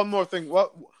just one more thing.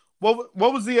 What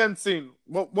was the end scene?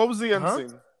 What was the end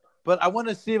scene? But I want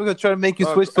to see if we can try to make you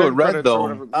switch to a end red, credits or though.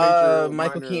 whatever, major,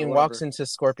 Michael minor, Keaton whatever. walks into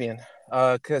Scorpion.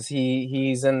 Because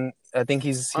he's in. I think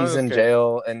he's in Okay.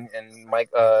 jail, and Mike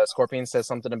Scorpion says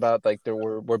something about like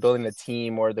we're building a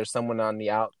team, or there's someone on the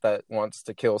out that wants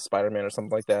to kill Spider-Man or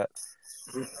something like that.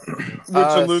 Which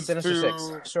alludes Sinister to.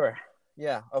 Six. Sure.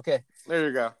 Yeah. Okay. There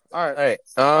you go. All right.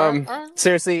 All right. All right.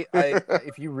 Seriously,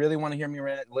 if you really want to hear me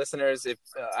rant, listeners, if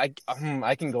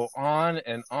I can go on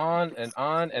and on and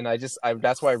on, and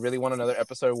that's why I really want another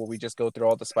episode where we just go through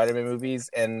all the Spider-Man movies,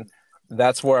 and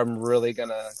that's where I'm really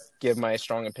gonna give my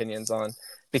strong opinions on.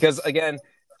 Because again,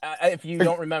 if you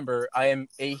don't remember, I am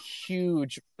a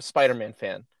huge Spider-Man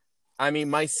fan. I mean,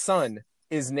 my son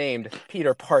is named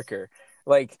Peter Parker.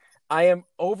 Like, I am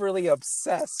overly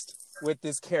obsessed with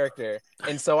this character,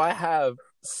 and so I have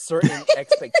certain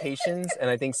expectations and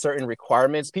I think certain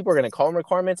requirements. People are going to call them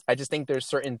requirements. I just think there's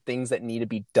certain things that need to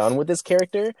be done with this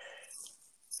character,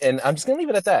 and I'm just going to leave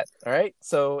it at that. All right.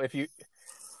 So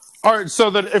All right, so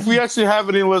that if we actually have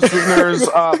any listeners,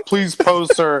 please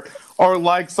post or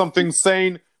like something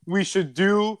saying we should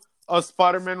do a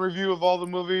Spider-Man review of all the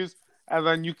movies, and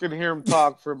then you can hear him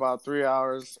talk for about 3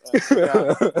 hours.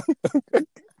 Yeah.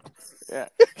 Yeah.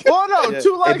 Well, no, Yeah.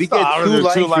 2 likes. If we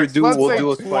get 2 likes, we'll Let's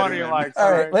do a say 20 Spider-Man. likes.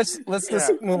 all right,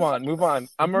 let's move on.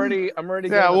 I'm already.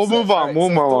 Yeah, we'll move on. We'll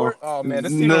move on. Oh man,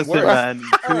 this is even Listen, worse. man, 2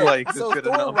 All right, likes is so good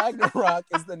Thor enough. Ragnarok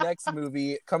is the next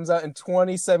movie. It comes out in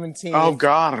 2017. Oh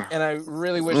God. And I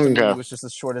really wish the movie was just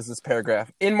as short as this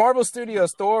paragraph. In Marvel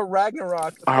Studios, Thor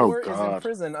Ragnarok, Thor is in God.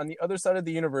 prison on the other side of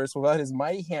the universe without his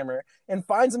mighty hammer and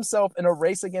finds himself in a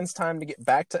race against time to get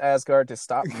back to Asgard to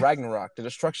stop Ragnarok, the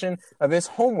destruction of his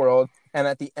homeworld, and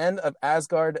at the end of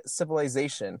Asgard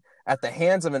civilization, at the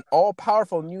hands of an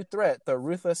all-powerful new threat, the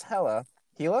ruthless Hela?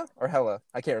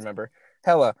 I can't remember.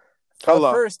 Hela.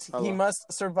 Hela. First, he Hela.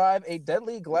 must survive a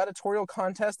deadly gladiatorial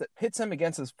contest that pits him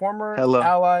against his former Hela.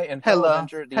 ally and fellow Hela.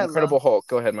 Avenger, the Hela. Incredible Hulk.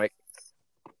 Go ahead, Mike.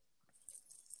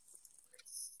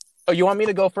 Oh, you want me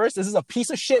to go first? This is a piece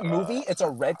of shit movie. It's a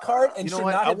red card and You know should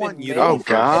what? not I have want been you made. to go Oh first.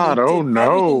 God. And they Oh did no.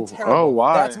 everything terrible. Oh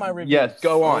why? That's my review. Yes.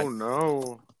 Go on. Oh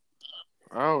no.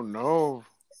 Oh no.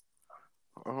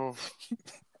 Oh.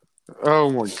 Oh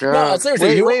my God. No,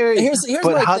 seriously. Wait. Here's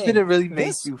But my how thing. did it really make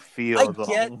This- you feel, I though?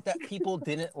 get that people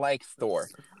didn't like Thor.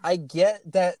 I get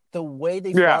that the way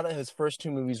they Yeah. thought of his first 2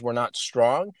 movies were not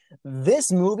strong.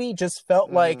 This movie just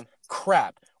felt like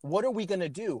crap. What are we gonna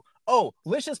do? Oh,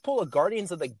 let's just pull a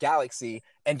Guardians of the Galaxy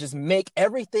and just make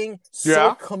everything so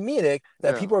Yeah. comedic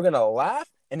that Yeah. people are gonna laugh,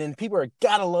 and then people are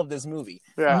gotta love this movie.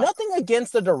 Yeah. Nothing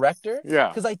against the director, Yeah.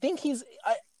 because I think he's.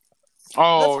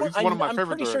 Oh, That's he's one of my I'm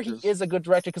favorite pretty directors. sure he is a good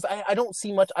director because I don't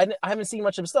see much. I haven't seen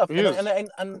much of his stuff, He is. and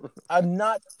I'm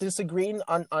not disagreeing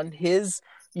on his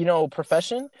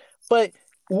profession, but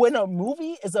when a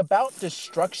movie is about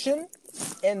destruction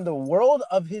and the world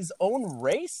of his own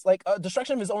race, like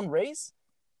destruction of his own race,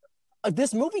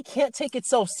 this movie can't take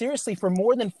itself seriously for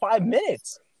more than 5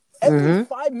 minutes. Every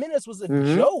 5 minutes was a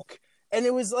joke. And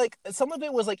it was like some of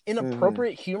it was like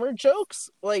inappropriate humor jokes,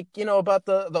 like about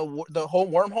the whole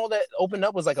wormhole that opened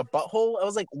up was like a butthole. I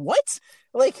was like, what?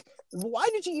 Like, why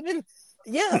did you even?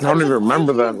 Yeah, I don't even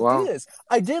remember that. Wow.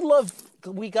 I did love.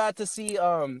 We got to see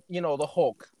the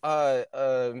Hulk.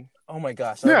 Oh my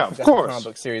gosh. Yeah, I forgot of course. the comic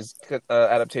book series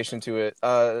adaptation to it.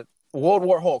 World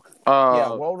War Hulk.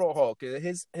 World War Hulk.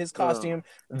 His costume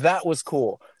that was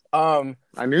cool.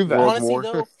 I knew that. Honestly,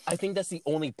 though, I think that's the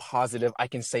only positive I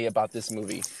can say about this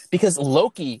movie because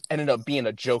Loki ended up being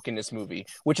a joke in this movie,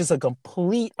 which is a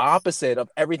complete opposite of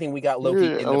everything we got Loki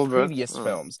in the previous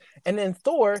films. And then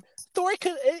Thor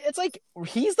could. It's like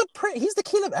he's the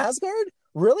king of Asgard.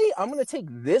 Really, I'm gonna take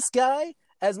this guy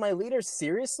as my leader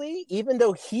seriously, even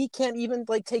though he can't even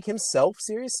like take himself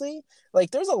seriously. Like,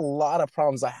 there's a lot of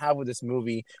problems I have with this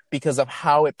movie because of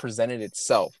how it presented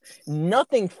itself.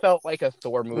 Nothing felt like a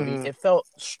Thor movie. It felt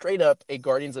straight up a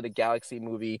Guardians of the Galaxy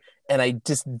movie, and I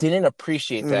just didn't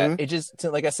appreciate that. It just,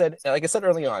 like I said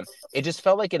early on, it just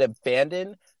felt like it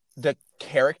abandoned the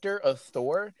character of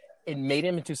Thor and made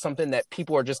him into something that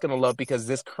people are just going to love because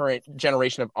this current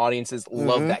generation of audiences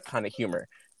love that kind of humor.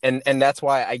 And that's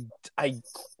why I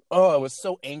was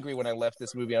so angry when I left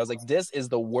this movie. I was like, this is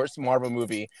the worst Marvel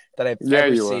movie that I've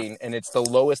ever seen, and it's the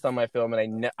lowest on my film,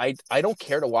 and I don't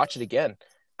care to watch it again.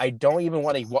 I don't even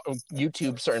want to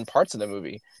YouTube certain parts of the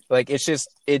movie. Like, it's just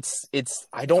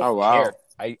I don't care.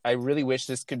 I really wish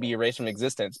this could be erased from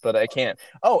existence, but I can't.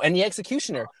 Oh, and the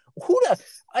Executioner.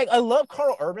 I love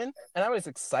Carl Urban, and I was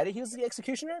excited he was the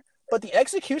executioner. But the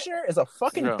executioner is a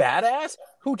fucking Yeah. badass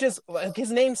who just, like his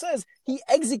name says, he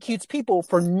executes people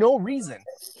for no reason.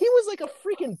 He was like a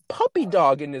freaking puppy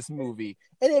dog in this movie,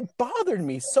 and it bothered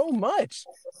me so much.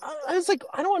 I was like,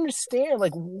 I don't understand,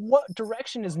 like, what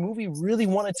direction this movie really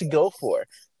wanted to go for.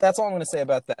 That's all I'm going to say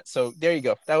about that. So there you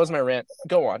go. That was my rant.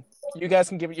 Go on. You guys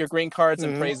can give it your green cards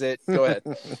and praise it. Go ahead.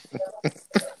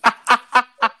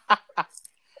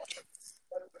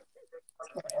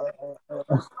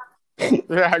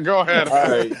 Yeah, go ahead. All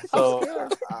right, so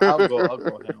I'll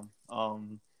go him.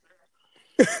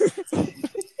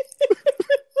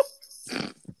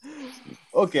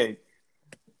 Okay.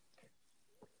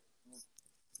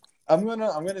 I'm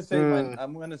gonna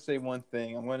say one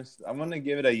thing. I'm gonna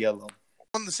give it a yellow.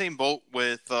 I'm on the same boat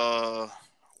with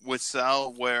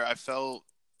Sal, where I felt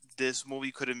this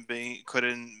movie couldn't be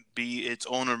its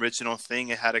own original thing.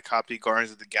 It had to copy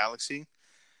Guardians of the Galaxy.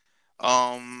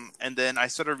 And then I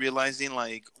started realizing,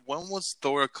 like, when was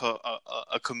Thor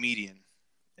a comedian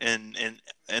in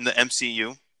the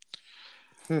MCU?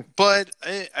 But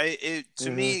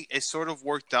to me, it sort of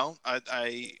worked out.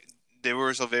 There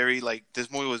was a very, like,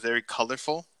 this movie was very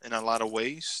colorful in a lot of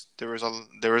ways. There was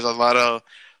a lot of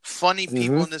funny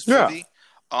people in this movie.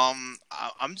 I'm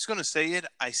just gonna say it.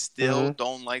 I still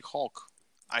don't like Hulk.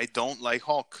 I don't like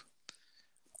Hulk.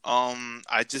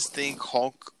 I just think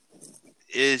Hulk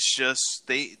is just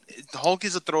Hulk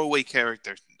is a throwaway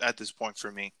character at this point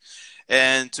for me,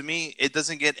 and to me, it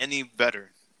doesn't get any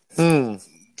better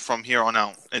from here on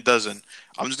out. It doesn't.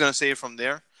 I'm just gonna say it from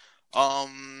there.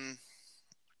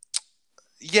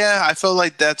 Yeah, I felt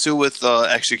like that too with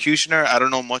Executioner. I don't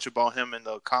know much about him in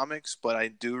the comics, but I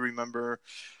do remember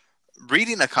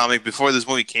reading a comic before this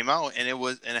movie came out, and it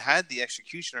had the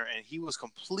Executioner, and he was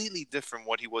completely different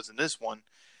what he was in this one.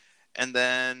 And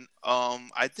then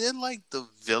I did like the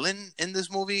villain in this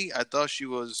movie. I thought she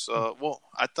was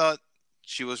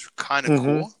kind of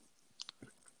cool.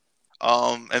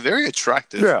 And very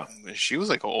attractive. Yeah. She was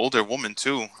like an older woman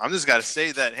too. I'm just gotta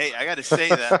say that. Hey, I gotta say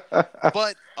that.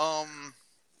 But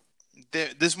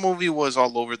this movie was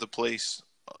all over the place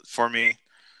for me.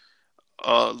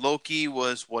 Loki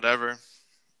was whatever,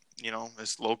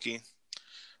 it's Loki.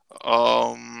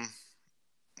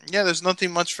 Yeah, there's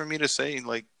nothing much for me to say.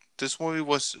 Like, this movie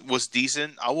was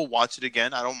decent. I will watch it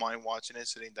again. I don't mind watching it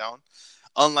sitting down.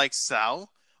 Unlike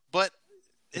Sal, but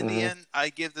in the end, I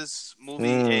give this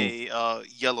movie a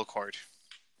yellow card.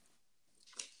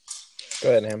 Go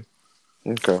ahead, Ham.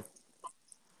 Okay.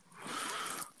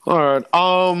 All right.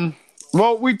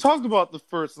 Well, we talked about the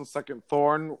first and second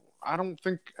Thor, and I don't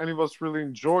think any of us really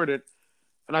enjoyed it.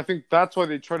 And I think that's why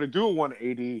they try to do a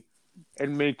 180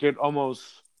 and make it almost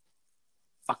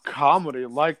a comedy,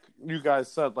 like you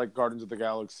guys said, like Guardians of the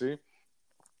Galaxy.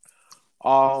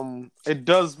 It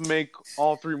does make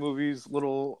all three movies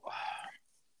little,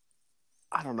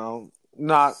 I don't know,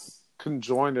 not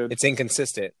conjoined. It's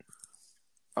inconsistent.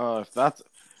 If that's,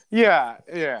 yeah.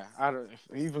 I don't if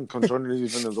even conjoined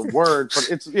even is a word, but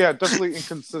it's definitely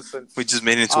inconsistent. We just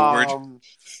made it into a word.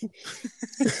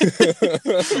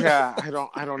 Yeah,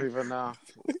 I don't even know.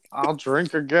 I'll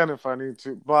drink again if I need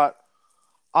to, but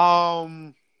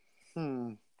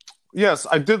yes,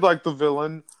 I did like the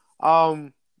villain.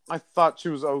 I thought she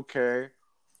was okay.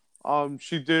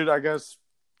 She did, I guess,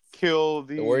 kill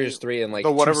the Warriors 3 in like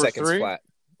the 2 seconds 3? flat.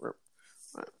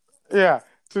 Yeah,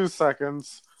 2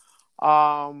 seconds.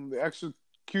 The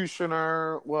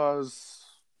executioner was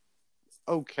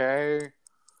okay.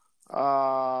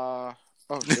 Oh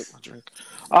shit, my drink.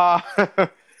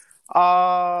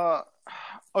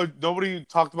 Nobody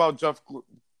talked about Jeff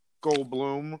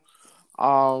Goldblum.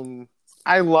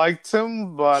 I liked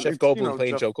him, but Jeff Goldblum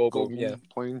playing Joe Goldblum,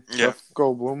 playing Jeff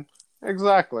Goldblum,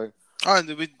 exactly. All right,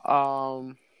 did we...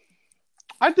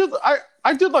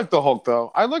 I did like the Hulk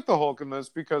though. I like the Hulk in this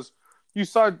because you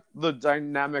saw the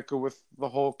dynamic with the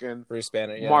Hulk and Bruce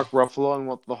Banner, Mark Ruffalo, and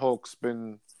what the Hulk's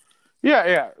been.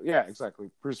 Yeah, exactly.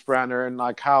 Bruce Banner, and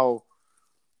like how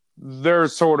they're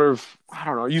sort of, I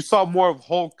don't know. You saw more of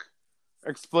Hulk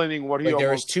explaining what he like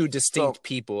there was two distinct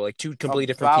people, like two completely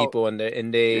different people, and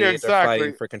they're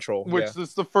fighting for control. Which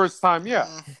is the first time,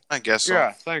 I guess so.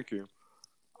 Yeah, thank you.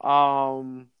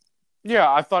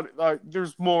 Yeah, I thought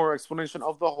there's more explanation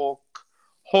of the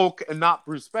Hulk, and not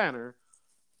Bruce Banner,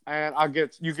 and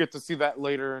you get to see that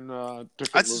later in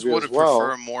different. I just would have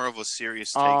preferred more of a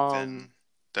serious take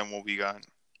than what we got.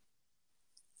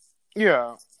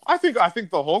 Yeah, I think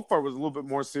the Hulk part was a little bit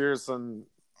more serious than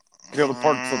the other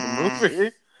parts of the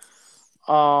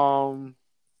movie.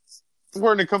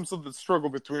 When it comes to the struggle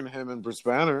between him and Bruce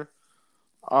Banner,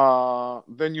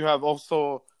 then you have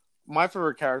also my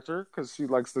favorite character because she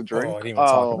likes to drink. Oh, I didn't even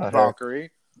talk about her. Valkyrie.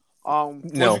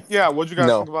 No. What'd you guys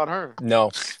No. think about her? No.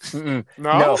 Mm-mm.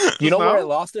 No, No. You know No? where it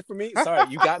lost it for me? Sorry,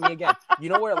 you got me again. You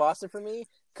know where it lost it for me?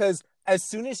 Because as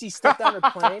soon as she stepped on her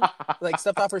plane, like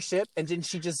stepped off her ship, and then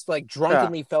she just like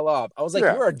drunkenly fell off. I was like,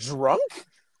 Yeah. you're a drunk?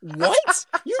 What?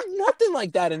 You're nothing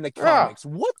like that in the comics.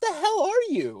 What the hell are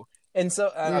you? And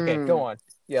so, okay, go on.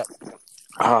 Yeah.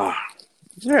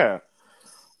 Yeah.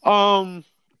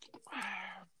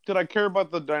 Did I care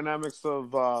about the dynamics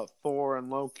of Thor and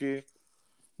Loki?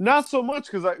 Not so much,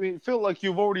 because I feel like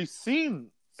you've already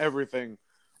seen everything.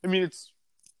 I mean, it's,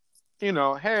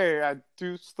 hey, I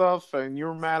do stuff and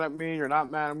you're mad at me, you're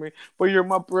not mad at me, but you're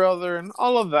my brother and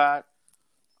all of that.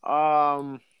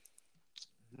 Let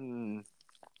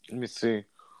me see.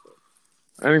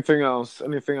 Anything else?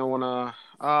 Anything I want to...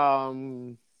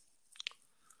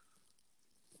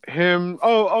 him...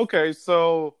 Oh, okay,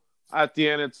 so at the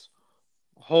end it's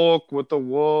Hulk with the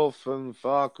wolf and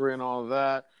Valkyrie and all of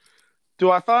that. Do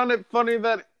I find it funny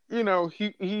that, he jumps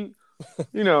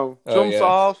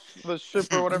off the ship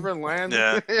or whatever and lands?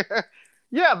 Yeah.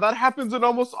 Yeah, that happens in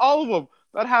almost all of them.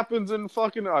 That happens in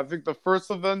fucking, I think, the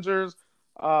first Avengers.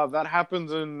 That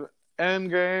happens in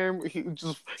Endgame.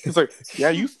 He's like, yeah,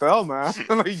 you fell, man.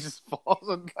 And he just falls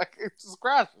and it just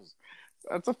crashes.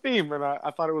 That's a theme, and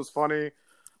I thought it was funny.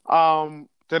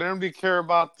 Did anybody care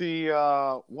about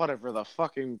the whatever the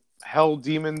fucking hell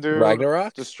demon dude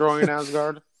Ragnarok? destroying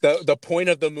Asgard? The point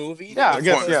of the movie? Yeah, I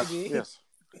guess, Yes. yes.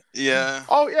 Yeah.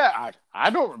 Oh yeah, I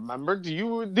don't remember. Did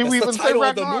we That's even the say title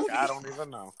of the Ragnarok? movie. I don't even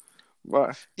know.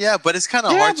 But Yeah, but it's kind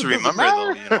of Yeah, hard but to does it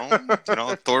remember, though,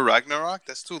 matter? Thor Ragnarok,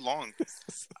 that's too long.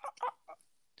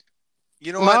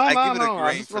 You know No, what? I no, give it no, a I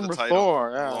grade just for the remember title.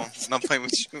 Thor, yeah. Well, I'm not playing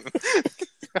with you.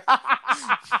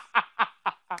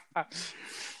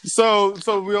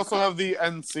 so we also have the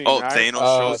end scene. Oh, right?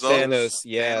 Thanos shows up. Thanos.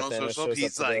 Yeah, Thanos shows up. to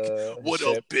He's like, the "What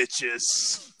ship. up,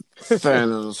 bitches?"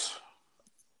 Thanos.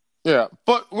 Yeah,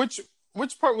 but which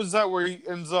part was that where he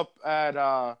ends up at?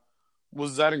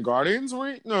 Was that in Guardians?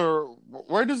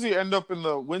 Where does he end up in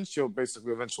the windshield?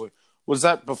 Basically, eventually, was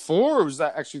that before or was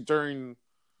that actually during?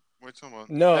 What are you talking about?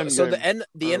 No, so Endgame,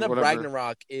 the end of whatever.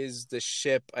 Ragnarok is the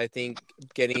ship, I think,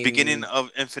 getting The beginning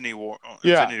of Infinity War.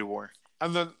 Yeah. Infinity War.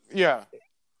 And then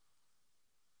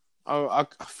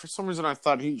for some reason I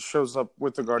thought he shows up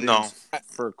with the Guardians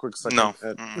for a quick second. No.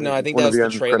 No, I think one that of was the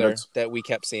end trailer credits. that we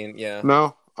kept seeing. Yeah.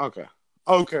 No? Okay,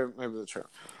 maybe the trailer.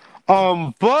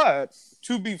 But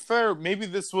to be fair, maybe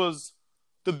this was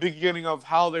the beginning of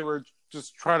how they were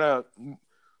just trying to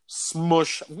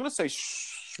smush. I'm gonna say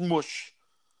smush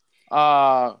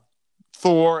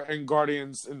Thor and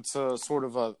Guardians into sort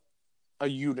of a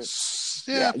unit.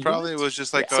 Yeah, Yeah, probably it was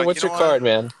just like. So what's you your know what? card,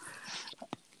 man?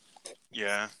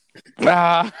 Yeah.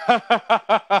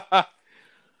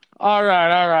 All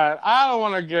right. I don't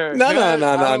want to get No. I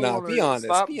don't Be wanna honest.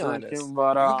 stop Be drinking, honest.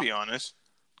 But I'll be honest.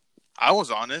 I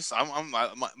was honest.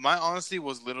 My honesty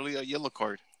was literally a yellow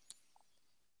card.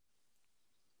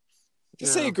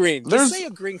 Just Yeah. say a green. There's- Just say a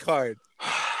green card.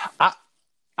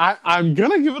 I'm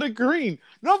gonna give it a green.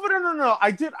 No, but no.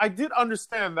 I did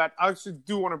understand that. I actually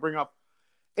do want to bring up.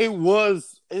 It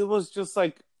was just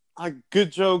like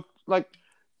good joke,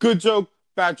 good joke,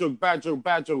 bad joke, bad joke,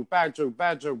 bad joke, bad joke,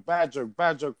 bad joke, bad joke,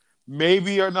 bad joke.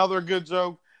 Maybe another good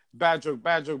joke, bad joke,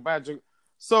 bad joke, bad joke.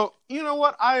 So you know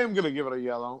what? I am gonna give it a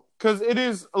yellow because it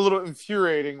is a little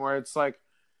infuriating. Where it's like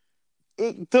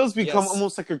it does become Yes.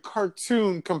 almost like a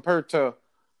cartoon compared to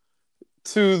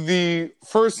the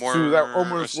first More two that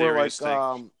almost were serious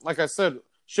thing. like I said,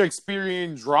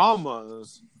 Shakespearean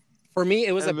dramas. For me,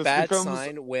 it was And a this bad becomes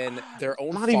sign when their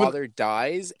own not even- father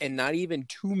dies, and not even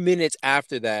 2 minutes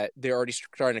after that, they're already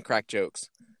starting to crack jokes.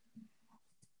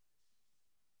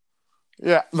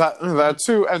 Yeah, that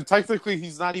too. And technically,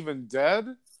 he's not even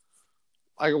dead.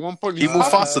 Like at one point, He he's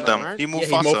talking Mufasa about them. it, right? He Yeah,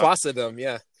 he Mufasa. Mufasa them.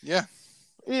 Yeah. Yeah.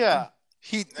 Yeah,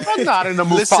 He. but not in a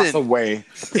Mufasa Listen, way.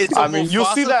 It's I a mean, you'll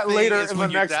see Mufasa that thing later is in when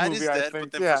the your next dad movie, is I dead, think,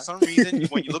 but then yeah. for some reason,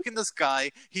 when you look in the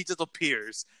sky, he just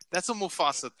appears. That's a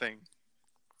Mufasa thing.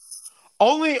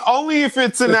 Only if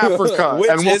it's in Africa, Which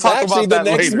and we'll is talk actually about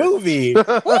that the next later. movie. All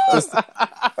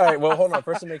right, well, hold on.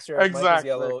 First, to make sure Mike was Exactly.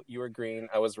 yellow, you were green,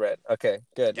 I was red. Okay,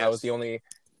 good. I Yes. was the only.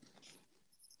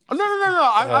 No.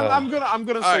 I'm gonna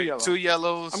All say right, yellow. 2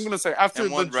 yellows. I'm gonna say after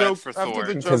and the one red joke. for After Thor.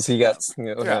 the joke, Because he yeah.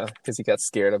 got, because he got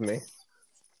scared of me.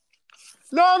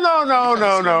 No.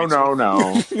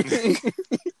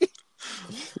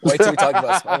 Wait till we talk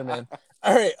about Spider-Man.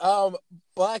 All right,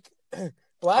 Black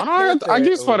Black I Panther.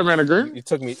 give Spider-Man a green. You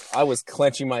took me. I was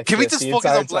clenching my Can we fist just the focus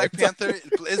entire on Black time. Panther?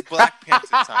 It's Black Panther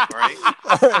time, all right?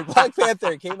 All right, Black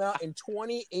Panther came out in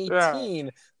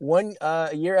 2018, a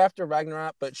year after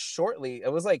Ragnarok, but shortly.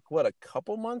 It was like what, a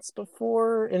couple months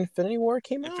before Infinity War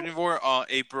came out. Infinity War,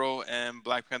 April, and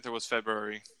Black Panther was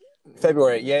February.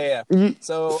 February, yeah.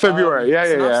 So February, yeah. I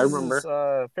synopsis remember. is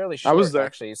fairly I was short, there.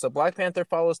 actually. So Black Panther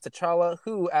follows T'Challa,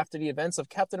 who, after the events of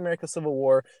Captain America: Civil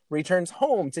War, returns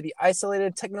home to the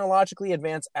isolated, technologically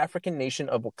advanced African nation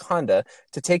of Wakanda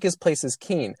to take his place as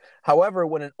King. However,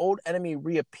 when an old enemy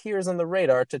reappears on the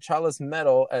radar, T'Challa's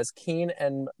mettle as King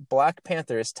and Black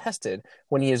Panther is tested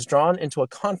when he is drawn into a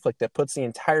conflict that puts the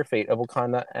entire fate of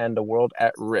Wakanda and the world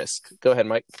at risk. Go ahead,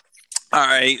 Mike. All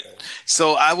right.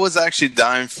 So I was actually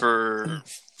dying for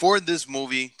this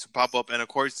movie to pop up, and of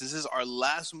course, this is our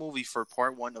last movie for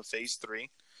Part 1 of Phase 3.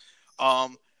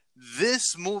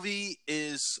 This movie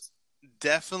is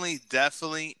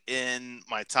definitely in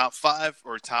my top 5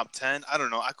 or top 10. I don't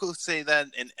know. I could say that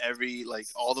in every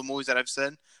all the movies that I've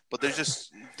said, but there's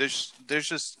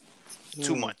just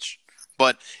too much.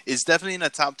 But it's definitely in the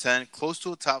top 10, close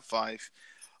to a top 5.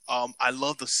 I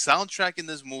love the soundtrack in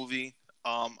this movie.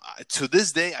 To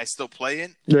this day, I still play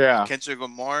it. Yeah. Kendrick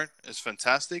Lamar is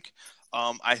fantastic.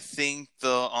 I think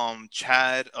the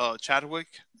Chadwick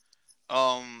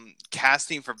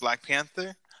casting for Black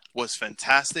Panther was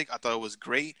fantastic. I thought it was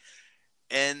great.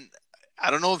 And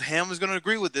I don't know if Ham is going to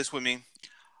agree with this with me,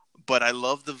 but I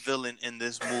love the villain in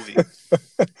this movie.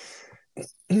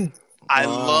 I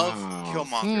love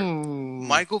Killmonger.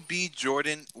 Michael B.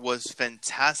 Jordan was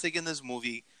fantastic in this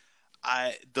movie.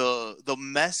 The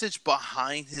message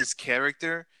behind his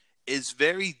character is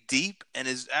very deep and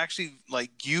is actually I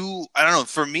don't know,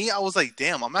 for me I was like,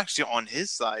 damn, I'm actually on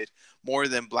his side more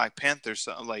than Black Panther.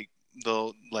 So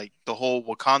the whole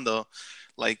Wakanda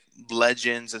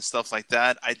legends and stuff like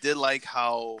that. I did like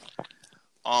how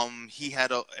he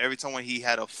had every time when he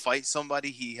had to fight somebody,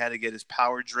 he had to get his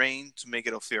power drained to make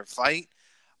it a fair fight.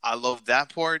 I love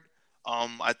that part.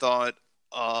 I thought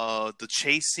the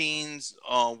chase scenes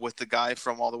with the guy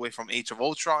from all the way from Age of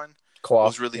Ultron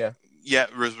was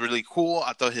really cool.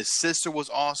 I thought his sister was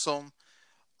awesome.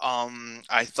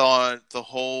 I thought the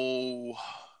whole,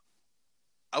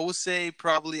 I would say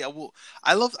probably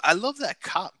I love that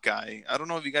cop guy. I don't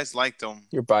know if you guys liked him.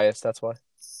 You're biased, that's why.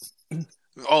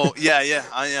 Oh yeah,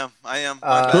 I am.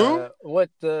 Who? What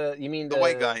you mean? The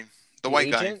white guy. The white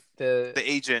agent? guy. The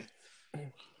agent.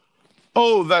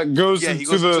 Oh, that goes Yeah, into he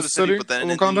goes the into the city, but then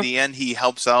in the end, he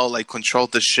helps out, control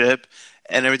the ship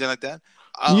and everything like that.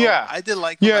 Yeah. I did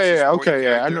like him. Yeah,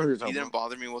 Okay, I know who you're talking He didn't about.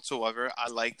 bother me whatsoever. I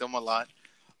liked him a lot.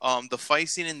 The fight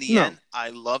scene in the end, I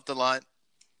loved a lot.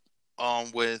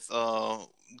 With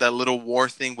that little war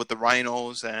thing with the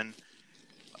rhinos and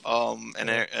all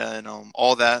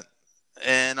that,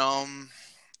 and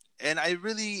I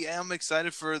really am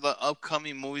excited for the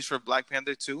upcoming movies for Black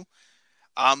Panther 2.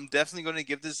 I'm definitely going to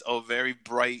give this a very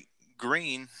bright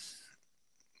green.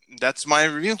 That's my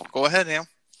review. Go ahead, Ham.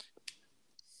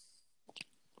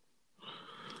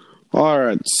 All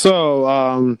right.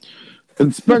 So,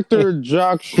 Inspector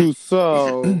Jacques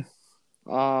Trousseau.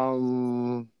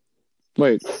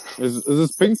 Wait, is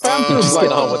this Pink Panther or Just Black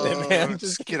get on Panther? with it, man.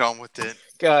 Just get on with it.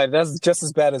 God, that's just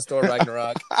as bad as Thor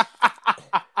Ragnarok.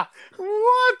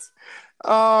 What?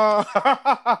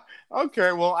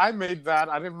 Okay, well, I made that.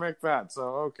 I didn't make that,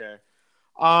 so okay.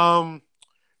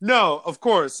 No, of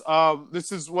course.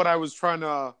 This is what I was trying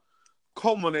to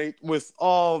culminate with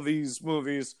all these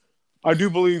movies. I do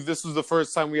believe this is the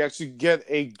first time we actually get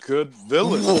a good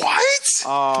villain. What?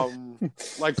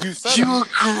 Like you said. You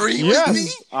agree with me?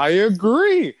 I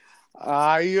agree.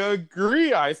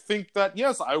 I think that,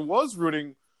 yes, I was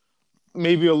rooting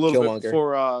maybe a little Killmonger. bit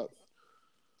for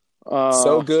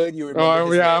So good, you remember oh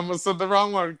his yeah, I name. almost said the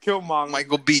wrong one. Killmonger.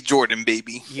 Michael B. Jordan,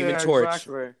 baby. Human Torch.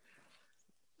 Exactly.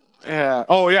 Yeah.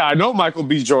 Oh yeah, I know Michael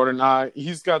B. Jordan.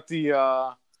 He's got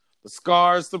the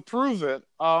scars to prove it.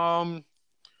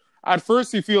 At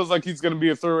first he feels like he's going to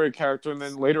be a third character, and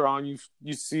then later on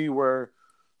you see where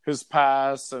his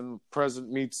past and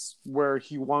present meets where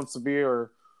he wants to be, or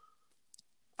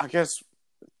I guess,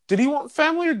 did he want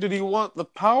family or did he want the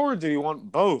power? Did he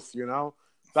want both? You know,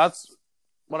 that's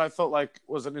what I felt like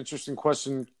was an interesting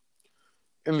question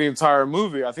in the entire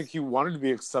movie. I think he wanted to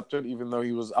be accepted, even though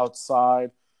he was outside,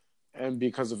 and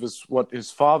because of what his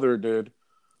father did.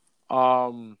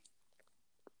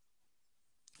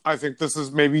 I think this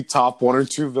is maybe top 1 or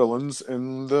 2 villains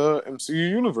in the MCU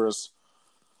universe.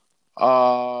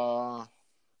 I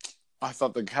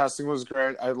thought the casting was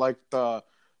great. I liked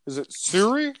is it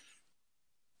Suri?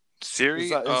 Siri?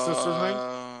 Is that his sister's name?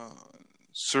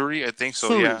 Suri, I think so.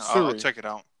 Suri, Yeah, I'll Suri. check it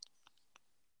out.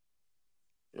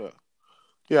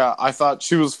 Yeah, I thought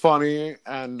she was funny,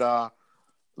 and the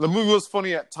movie was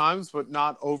funny at times, but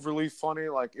not overly funny.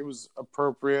 Like, it was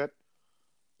appropriate.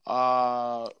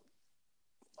 There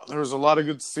was a lot of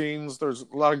good scenes. There's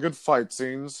a lot of good fight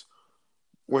scenes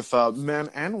with men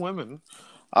and women.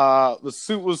 The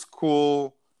suit was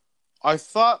cool. I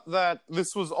thought that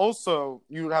this was also,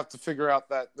 you would have to figure out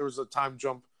that there was a time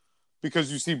jump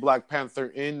because you see Black Panther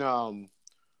in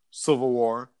Civil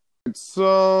War.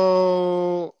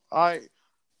 So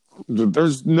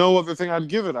there's no other thing I'd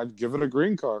give it. I'd give it a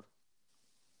green card.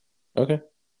 Okay,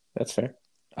 that's fair.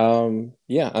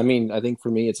 Yeah, I mean, I think for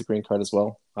me, it's a green card as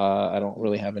well. I don't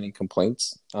really have any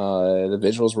complaints. The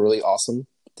visuals were really awesome.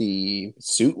 The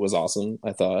suit was awesome,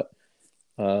 I thought.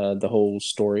 The whole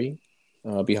story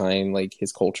behind like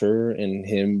his culture and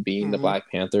him being the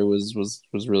Black Panther was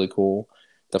really cool.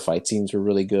 The fight scenes were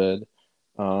really good.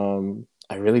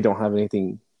 I really don't have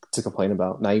anything to complain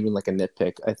about. Not even like a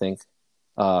nitpick. I think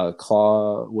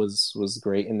Claw was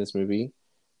great in this movie.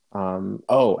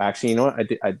 Oh, actually, you know what?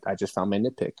 I just found my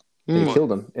nitpick. They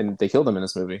killed him, and they killed him in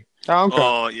this movie. Okay.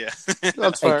 Oh yeah,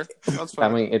 That's fair. That's fair. I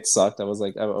mean, it sucked. I was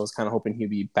like, I was kind of hoping he'd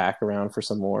be back around for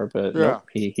some more, but Yeah. nope,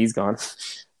 he's gone.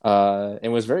 And it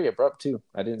was very abrupt too.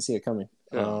 I didn't see it coming.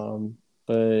 Yeah.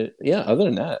 But yeah, other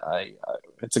than that, I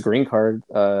it's a green card.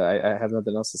 I have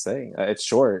nothing else to say. It's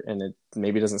short, and it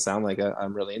maybe doesn't sound like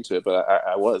I'm really into it, but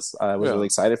I was really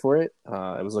excited for it.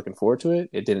 I was looking forward to it.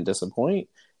 It didn't disappoint,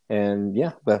 and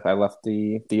yeah, I left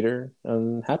the theater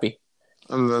happy.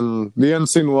 And then the end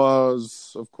scene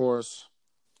was, of course,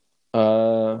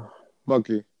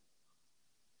 Bucky.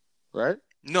 Right?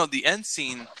 no, the end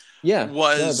scene Yeah,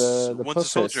 was the Winter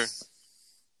post Soldier. credits.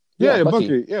 Yeah,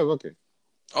 Bucky. Yeah, Bucky.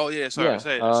 Oh yeah, sorry. Yeah,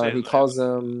 Say it. he calls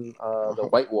him the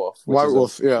White Wolf. White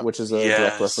Wolf, yeah. Which is a Yes.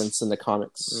 direct reference in the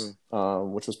comics,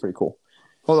 which was pretty cool.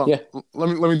 Hold on. Yeah. Let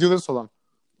me do this. Hold on.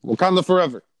 Wakanda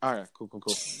forever. All right, cool.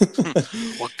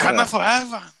 Wakanda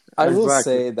forever. I will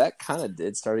Exactly. say that kind of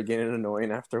did start getting annoying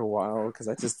after a while because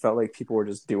I just felt like people were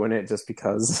just doing it just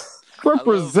because.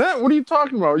 Represent? What are you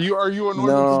talking about? Are you annoyed when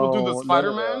people do the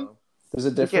Spider-Man? No. There's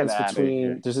a difference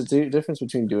difference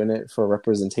between doing it for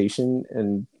representation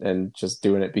and just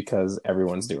doing it because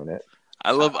everyone's doing it.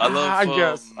 I love. I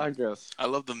guess. I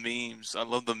love the memes. I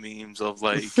love the memes of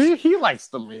like See, he likes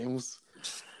the memes.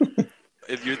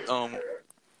 if you're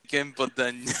but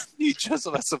then you dress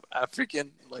up as some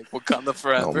African, like Wakanda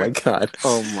forever. Oh my god!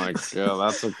 Oh my god,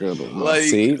 that's a good one. Like,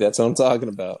 see, that's what I'm talking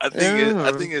about. I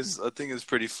think it's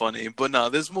pretty funny. But no,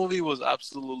 this movie was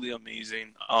absolutely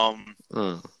amazing.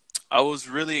 I was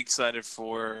really excited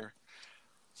for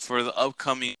the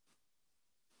upcoming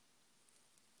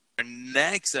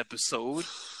next episode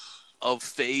of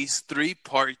Phase 3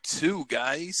 Part 2,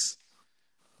 guys.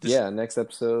 Next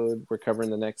episode we're covering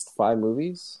the next 5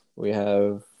 movies. We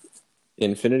have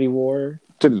Infinity War,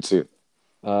 Didn't see it.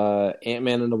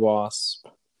 Ant-Man and the Wasp,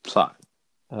 Sorry.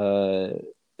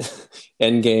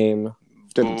 Endgame,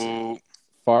 Didn't see it. Boo.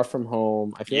 Far From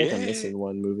Home. I feel like I'm Yeah. missing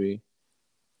one movie.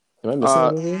 Am I missing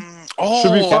a movie? Oh,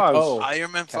 Should be 5.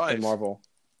 Iron Man 5. Captain Marvel.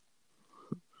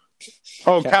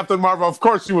 Oh, Captain Marvel. Of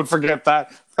course you would forget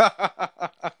that.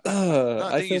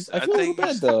 I feel a little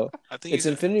bad though. I think It's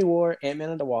Infinity War,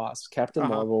 Ant-Man and the Wasp, Captain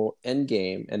Marvel,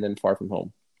 Endgame, and then Far From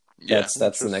Home. yeah.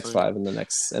 That's the next 5 in the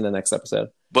next episode.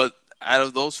 But out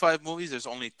of those 5 movies, there's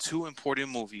only 2 important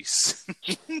movies.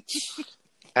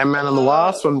 Ant-Man and the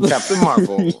Wasp and Captain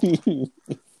Marvel.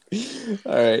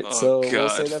 All right, Oh, so we'll God.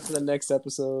 say that for the next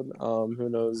episode. Who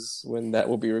knows when that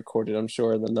will be recorded? I'm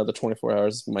sure in another 24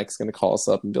 hours, Mike's going to call us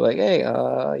up and be like, "Hey,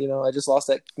 I just lost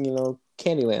that,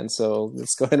 Candyland, so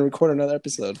let's go ahead and record another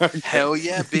episode." Hell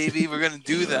yeah, baby. We're going to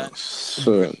do that.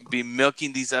 Sure. Be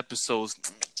milking these episodes.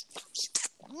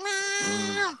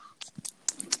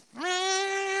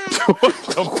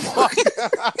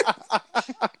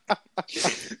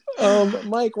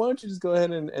 Mike, why don't you just go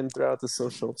ahead and throw out the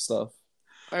social stuff?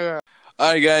 All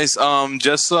right, guys.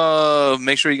 Just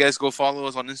make sure you guys go follow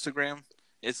us on Instagram.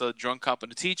 It's a Drunk Cop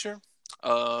and a Teacher.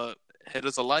 Hit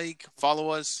us a like, follow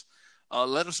us.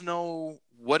 Let us know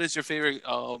what is your favorite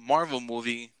Marvel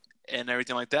movie and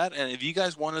everything like that. And if you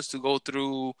guys want us to go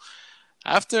through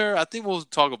after, I think we'll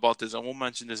talk about this. I won't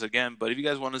mention this again. But if you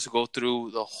guys want us to go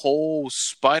through the whole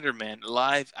Spider-Man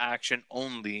live action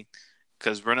only,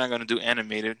 because we're not going to do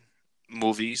animated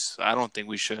movies. I don't think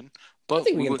we should. But I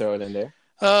think we can throw it in there.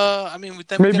 I mean,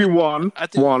 Maybe one. I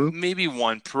think one. maybe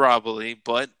one, probably.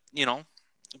 But we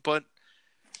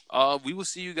will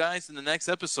see you guys in the next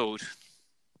episode.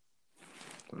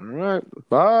 All right.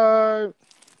 Bye.